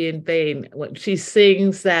not be in vain." When she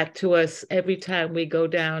sings that to us every time we go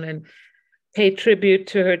down and pay tribute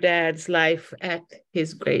to her dad's life at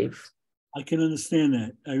his grave. I can understand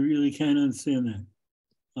that. I really can understand that.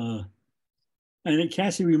 And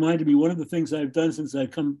Cassie reminded me, one of the things I've done since I've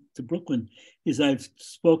come to Brooklyn is I've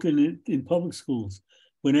spoken in public schools.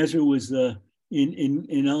 When Ezra was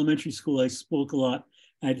in elementary school, I spoke a lot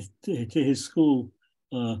to his school.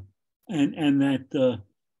 And that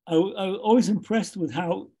I was always impressed with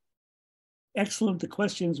how excellent the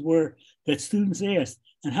questions were that students asked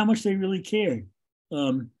and how much they really cared.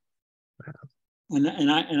 And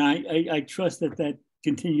I trust that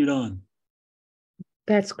continued on.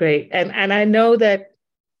 That's great. And I know that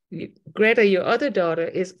Greta, your other daughter,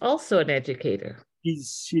 is also an educator.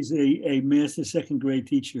 She's a master second grade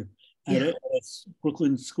teacher at a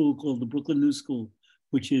Brooklyn school called the Brooklyn New School,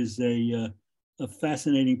 which is a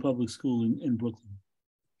fascinating public school in Brooklyn.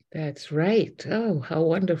 That's right. Oh, how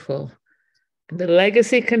wonderful. The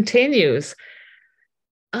legacy continues.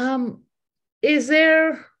 Is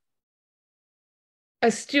there a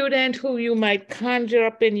student who you might conjure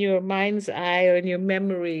up in your mind's eye or in your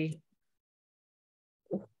memory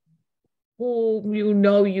who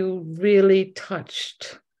you really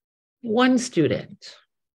touched? One student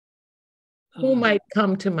who might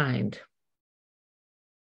come to mind?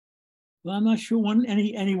 Well, I'm not sure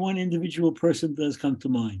any one individual person does come to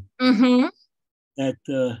mind. Mm-hmm.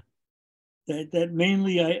 That that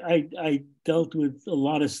mainly I dealt with a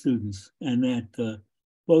lot of students, and that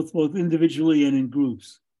both individually and in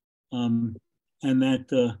groups, and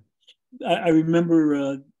that I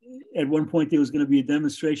remember at one point there was going to be a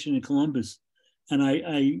demonstration in Columbus, and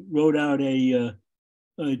I wrote out a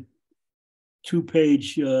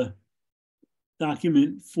 2-page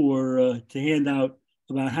document for to hand out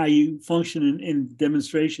about how you function in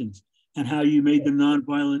demonstrations and how you made them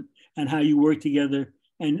nonviolent and how you work together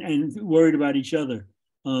and worried about each other.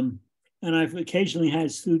 And I've occasionally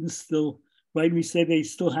had students still write me, say they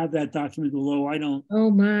still have that document, although I don't.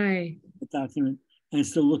 Oh my. The document, and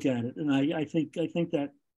still look at it. And I think that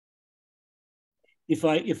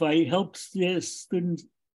if I help students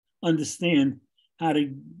understand how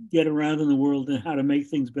to get around in the world and how to make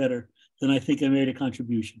things better, then I think I made a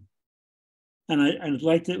contribution. And I'd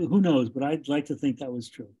like to, who knows, but I'd like to think that was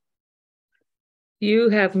true. You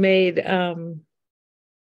have made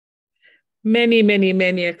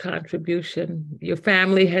many a contribution. Your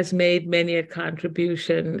family has made many a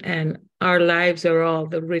contribution, and our lives are all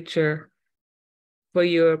the richer for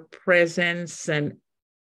your presence and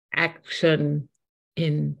action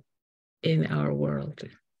in our world.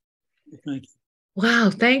 Thank you.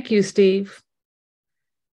 Wow, thank you, Steve.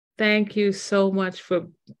 Thank you so much for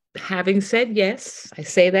having said yes. I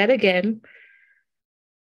say that again.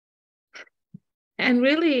 And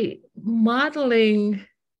really modeling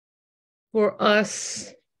for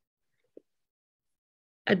us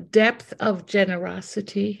a depth of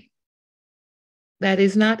generosity that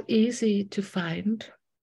is not easy to find.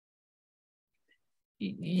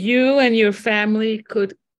 You and your family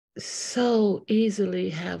could so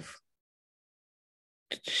easily have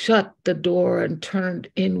shut the door and turned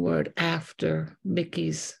inward after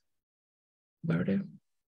Mickey's murder.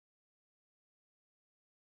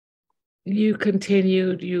 You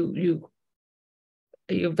continued, your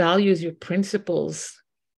values, your principles.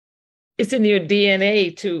 It's in your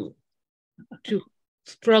DNA to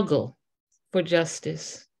struggle for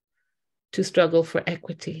justice, to struggle for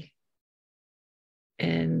equity.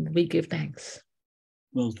 And we give thanks.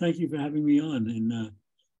 Well, thank you for having me on.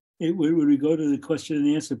 And when we go to the question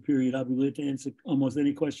and answer period, I'll be glad to answer almost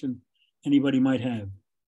any question anybody might have.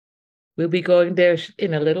 We'll be going there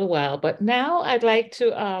in a little while, but now I'd like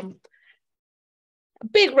to, a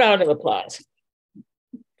big round of applause.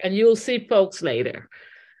 And you'll see folks later.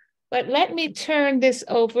 But let me turn this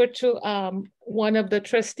over to one of the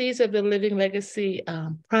trustees of the Living Legacy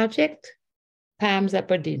Project, Pam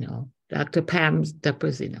Zappardino, Dr. Pam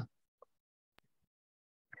Zappardino.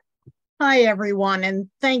 Hi, everyone, and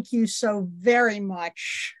thank you so very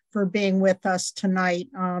much for being with us tonight.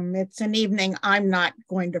 It's an evening I'm not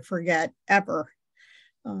going to forget ever.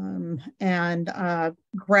 And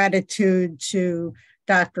gratitude to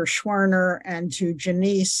Dr. Schwerner and to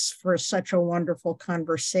Janice for such a wonderful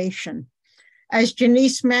conversation. As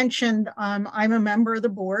Janice mentioned, I'm a member of the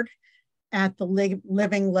board at the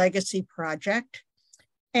Living Legacy Project.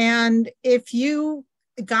 And if you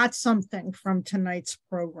got something from tonight's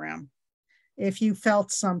program, if you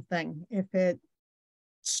felt something, if it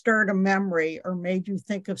stirred a memory or made you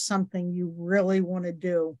think of something you really want to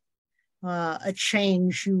do, a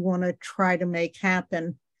change you want to try to make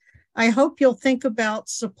happen, I hope you'll think about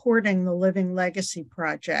supporting the Living Legacy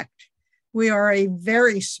Project. We are a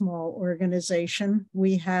very small organization.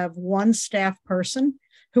 We have one staff person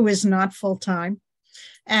who is not full-time,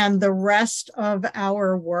 and the rest of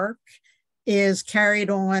our work is carried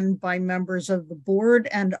on by members of the board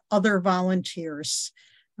and other volunteers.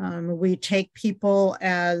 We take people,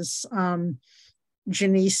 as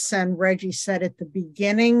Janice and Reggie said at the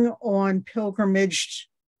beginning, on pilgrimages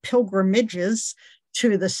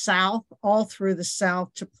to the South, all through the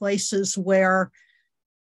South, to places where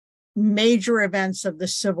major events of the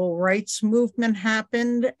civil rights movement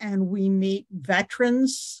happened, and we meet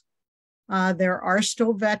veterans. There are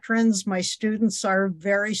still veterans. My students are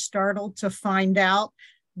very startled to find out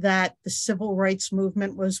that the civil rights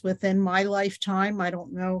movement was within my lifetime. I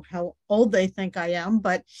don't know how old they think I am,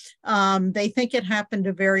 but they think it happened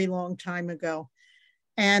a very long time ago.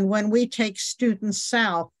 And when we take students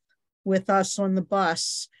south with us on the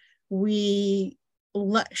bus, we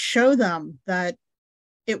show them that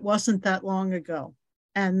it wasn't that long ago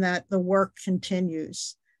and that the work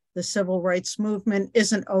continues. The civil rights movement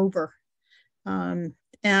isn't over.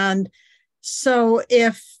 And so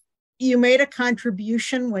if you made a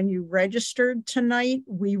contribution when you registered tonight,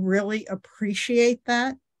 we really appreciate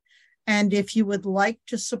that. And if you would like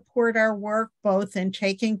to support our work, both in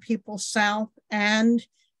taking people south and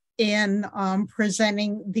in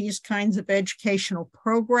presenting these kinds of educational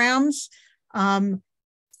programs,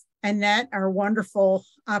 Annette, our wonderful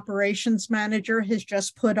operations manager, has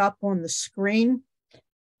just put up on the screen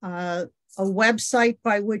a website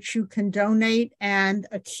by which you can donate and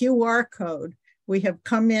a QR code. We have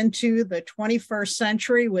come into the 21st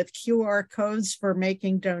century with QR codes for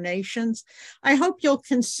making donations. I hope you'll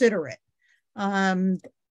consider it.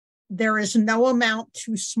 There is no amount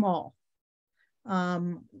too small.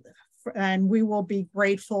 And we will be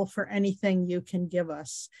grateful for anything you can give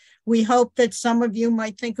us. We hope that some of you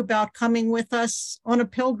might think about coming with us on a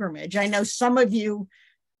pilgrimage. I know some of you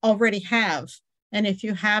already have. And if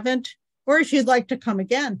you haven't, or if you'd like to come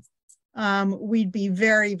again, we'd be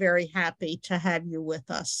very, very happy to have you with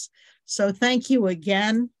us. So thank you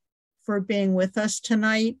again for being with us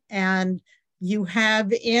tonight. And you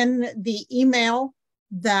have in the email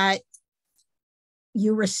that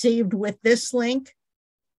you received with this link,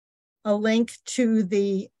 a link to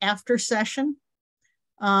the after session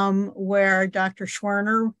where Dr.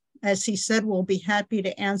 Schwerner, as he said, will be happy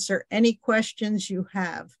to answer any questions you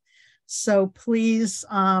have. So please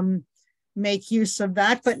make use of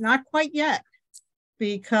that, but not quite yet,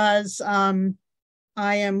 because I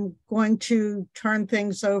am going to turn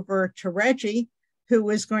things over to Reggie, who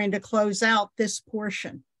is going to close out this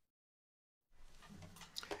portion.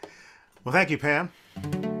 Well, thank you, Pam.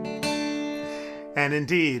 And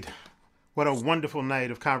indeed, what a wonderful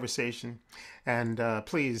night of conversation. And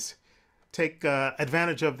please take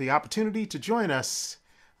advantage of the opportunity to join us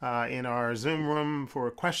in our Zoom room for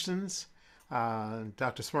questions.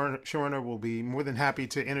 Dr. Schwerner will be more than happy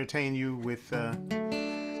to entertain you with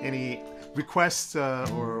any requests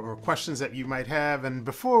or questions that you might have. And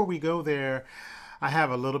before we go there, I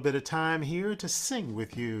have a little bit of time here to sing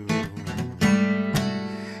with you.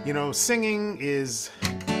 You know, singing is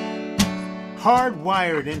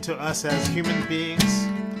hardwired into us as human beings.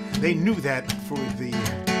 They knew that for the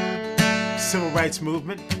civil rights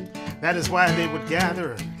movement. That is why they would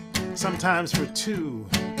gather sometimes for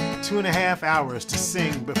 2.5 hours to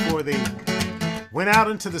sing before they went out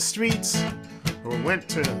into the streets or went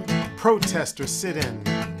to protest or sit in.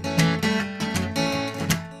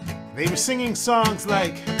 They were singing songs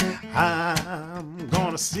like, I'm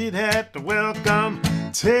gonna sit at the welcome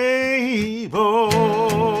table.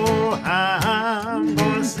 I'm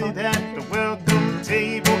gonna sit at the welcome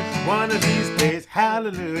table one of these days.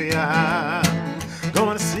 Hallelujah. I'm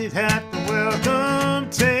gonna sit at the welcome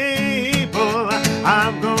table.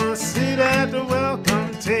 I'm gonna sit at the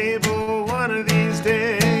welcome table one of these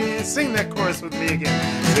days. Sing that chorus with me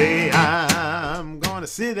again. Say, I'm gonna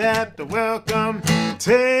sit at the welcome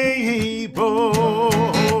table.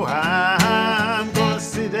 I'm gonna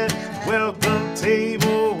sit at the welcome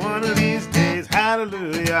table one of these days.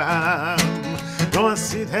 Hallelujah. I'm gonna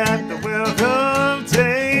sit at the welcome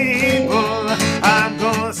table. I'm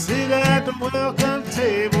gonna sit at the welcome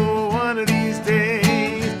table one of these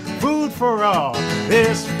days. Food for all.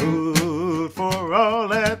 There's food for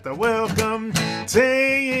all at the welcome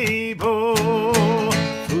table.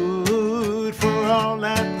 Food for all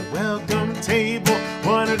at the welcome table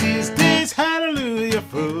one of these days. Hallelujah.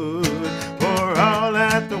 Food for all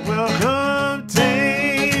at the welcome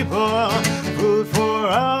table. Food for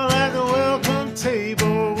all at the welcome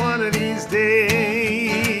table one of these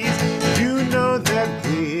days. You know that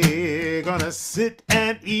we're gonna sit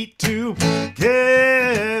and eat together.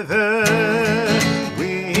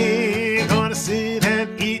 We're gonna sit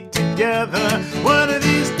and eat together one of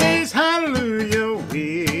these days. Hallelujah.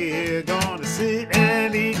 We're gonna sit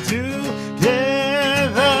and eat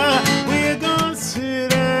together. We're gonna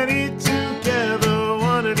sit and eat together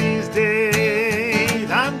one of these days.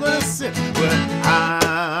 I'm gonna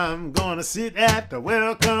sit at the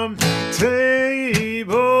welcome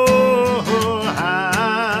table.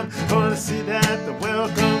 I'm gonna sit at the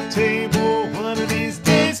welcome table one of these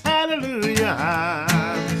days. Hallelujah.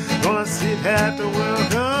 I'm gonna sit at the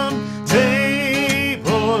welcome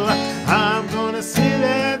table. I'm gonna sit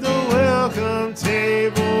at the welcome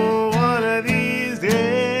table one of these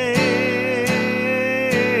days.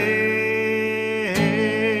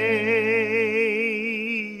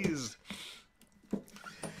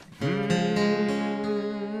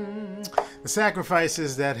 The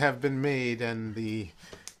sacrifices that have been made and the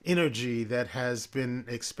energy that has been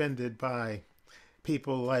expended by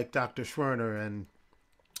people like Dr. Schwerner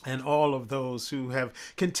and all of those who have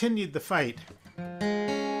continued the fight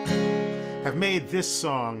have made this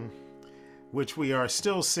song, which we are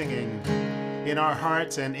still singing in our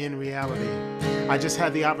hearts and in reality. I just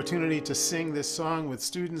had the opportunity to sing this song with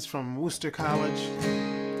students from Worcester College.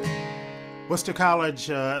 Worcester College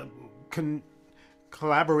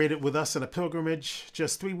collaborated with us in a pilgrimage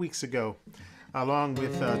just 3 weeks ago along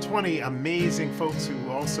with 20 amazing folks who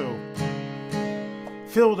also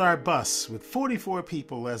filled our bus with 44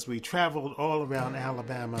 people as we traveled all around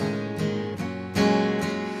Alabama.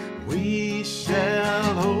 We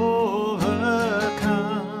shall overcome.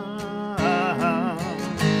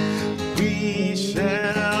 We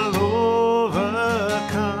shall overcome.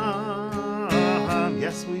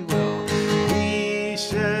 Yes, we will. We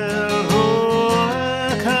shall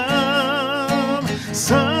overcome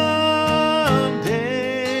someday.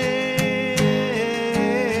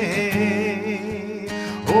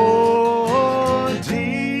 Oh,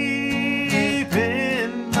 deep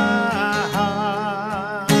in my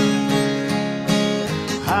heart,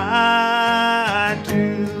 I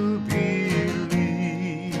do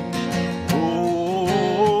believe.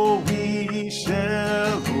 Oh, we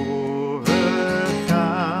shall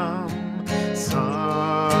overcome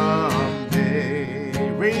someday.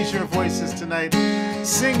 Raise your voices tonight.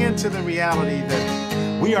 Sing into the reality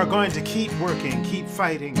that we are going to keep working, keep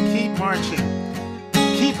fighting, keep marching,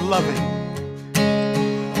 keep loving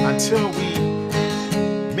until we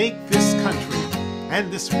make this country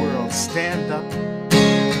and this world stand up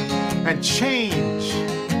and change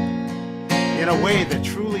in a way that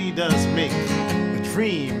truly does make the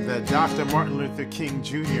dream that Dr. Martin Luther King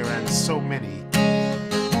Jr. and so many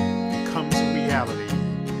becomes a reality.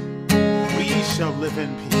 We shall live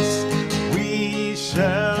in peace. We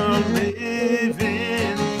shall live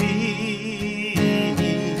in peace.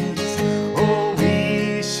 Oh,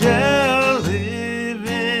 we shall live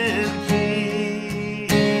in peace.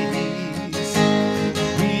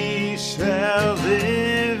 We shall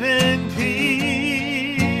live in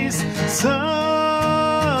peace someday.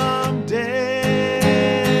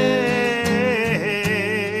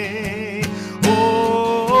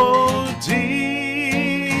 Oh,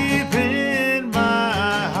 deep in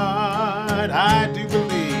my heart, I do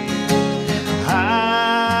believe.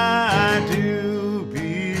 I do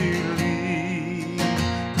believe.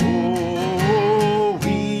 Oh,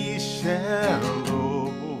 we shall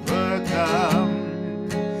overcome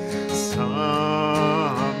someday.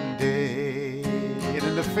 And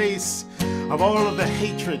in the face of all of the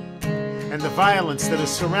hatred and the violence that is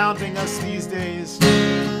surrounding us these days,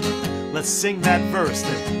 let's sing that verse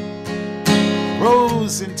that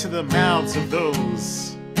rose into the mouths of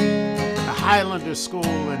those at the Highlander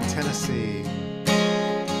School in Tennessee.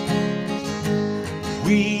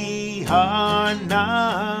 We are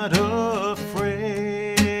not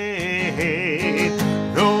afraid.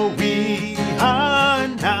 No, we are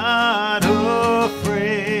not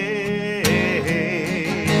afraid.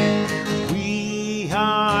 We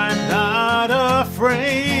are not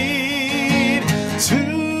afraid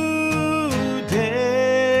today.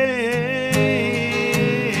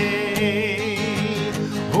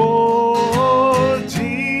 Oh,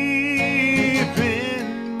 deep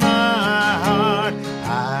in my heart,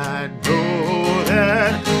 I know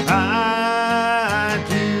that I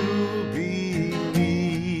do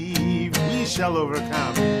believe. We shall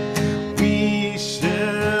overcome. We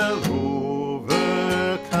shall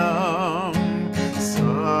overcome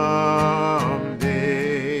someday.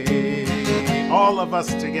 All of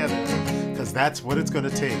us together, because that's what it's going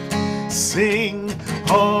to take. Sing,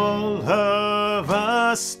 all of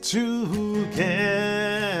us together.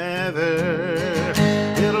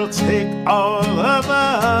 It'll take all of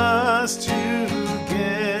us together.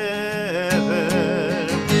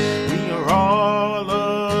 We are all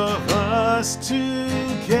of us together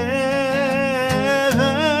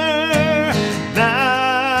now.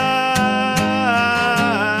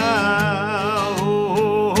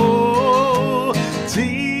 Oh,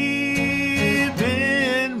 deep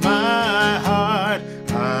in my heart,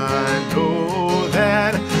 I know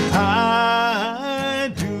that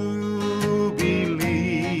I do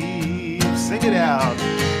believe. Sing it out.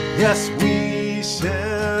 Yes, we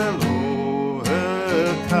shall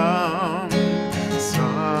overcome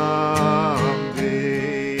someday.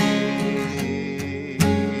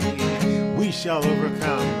 We shall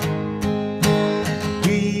overcome.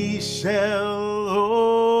 We shall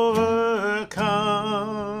overcome.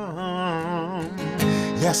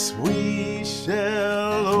 Yes, we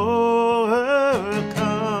shall overcome.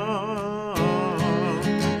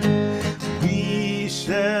 We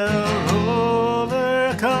shall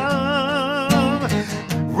overcome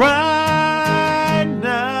right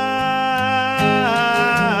now.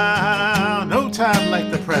 No time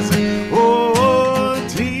like the present. Oh,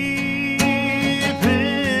 deep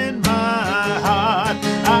in my heart,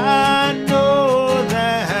 I know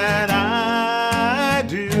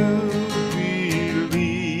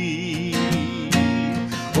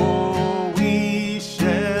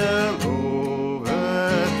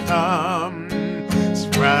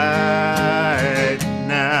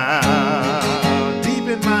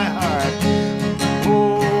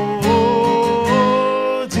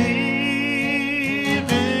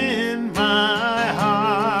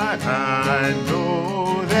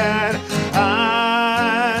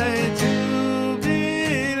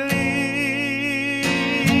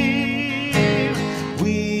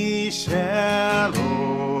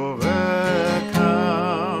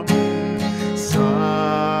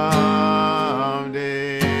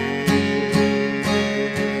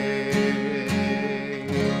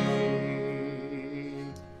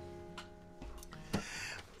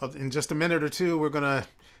In just a minute or two, we're going to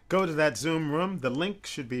go to that Zoom room. The link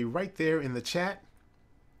should be right there in the chat.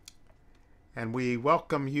 And we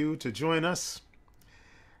welcome you to join us.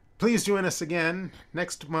 Please join us again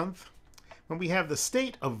next month when we have the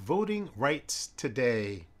State of Voting Rights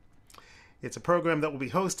Today. It's a program that will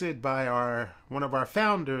be hosted by one of our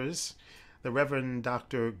founders, the Reverend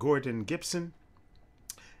Dr. Gordon Gibson,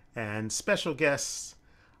 and special guests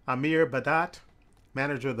Amir Badat,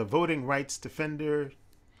 manager of the Voting Rights Defender,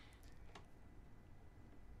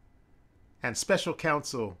 and special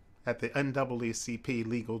counsel at the NAACP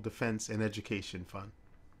Legal Defense and Education Fund.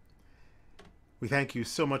 We thank you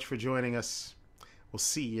so much for joining us. We'll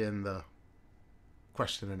see you in the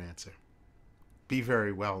question and answer. Be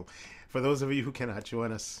very well. For those of you who cannot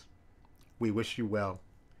join us, we wish you well.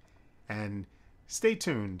 And stay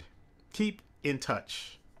tuned. Keep in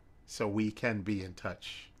touch so we can be in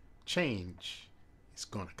touch. Change is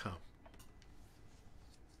going to come.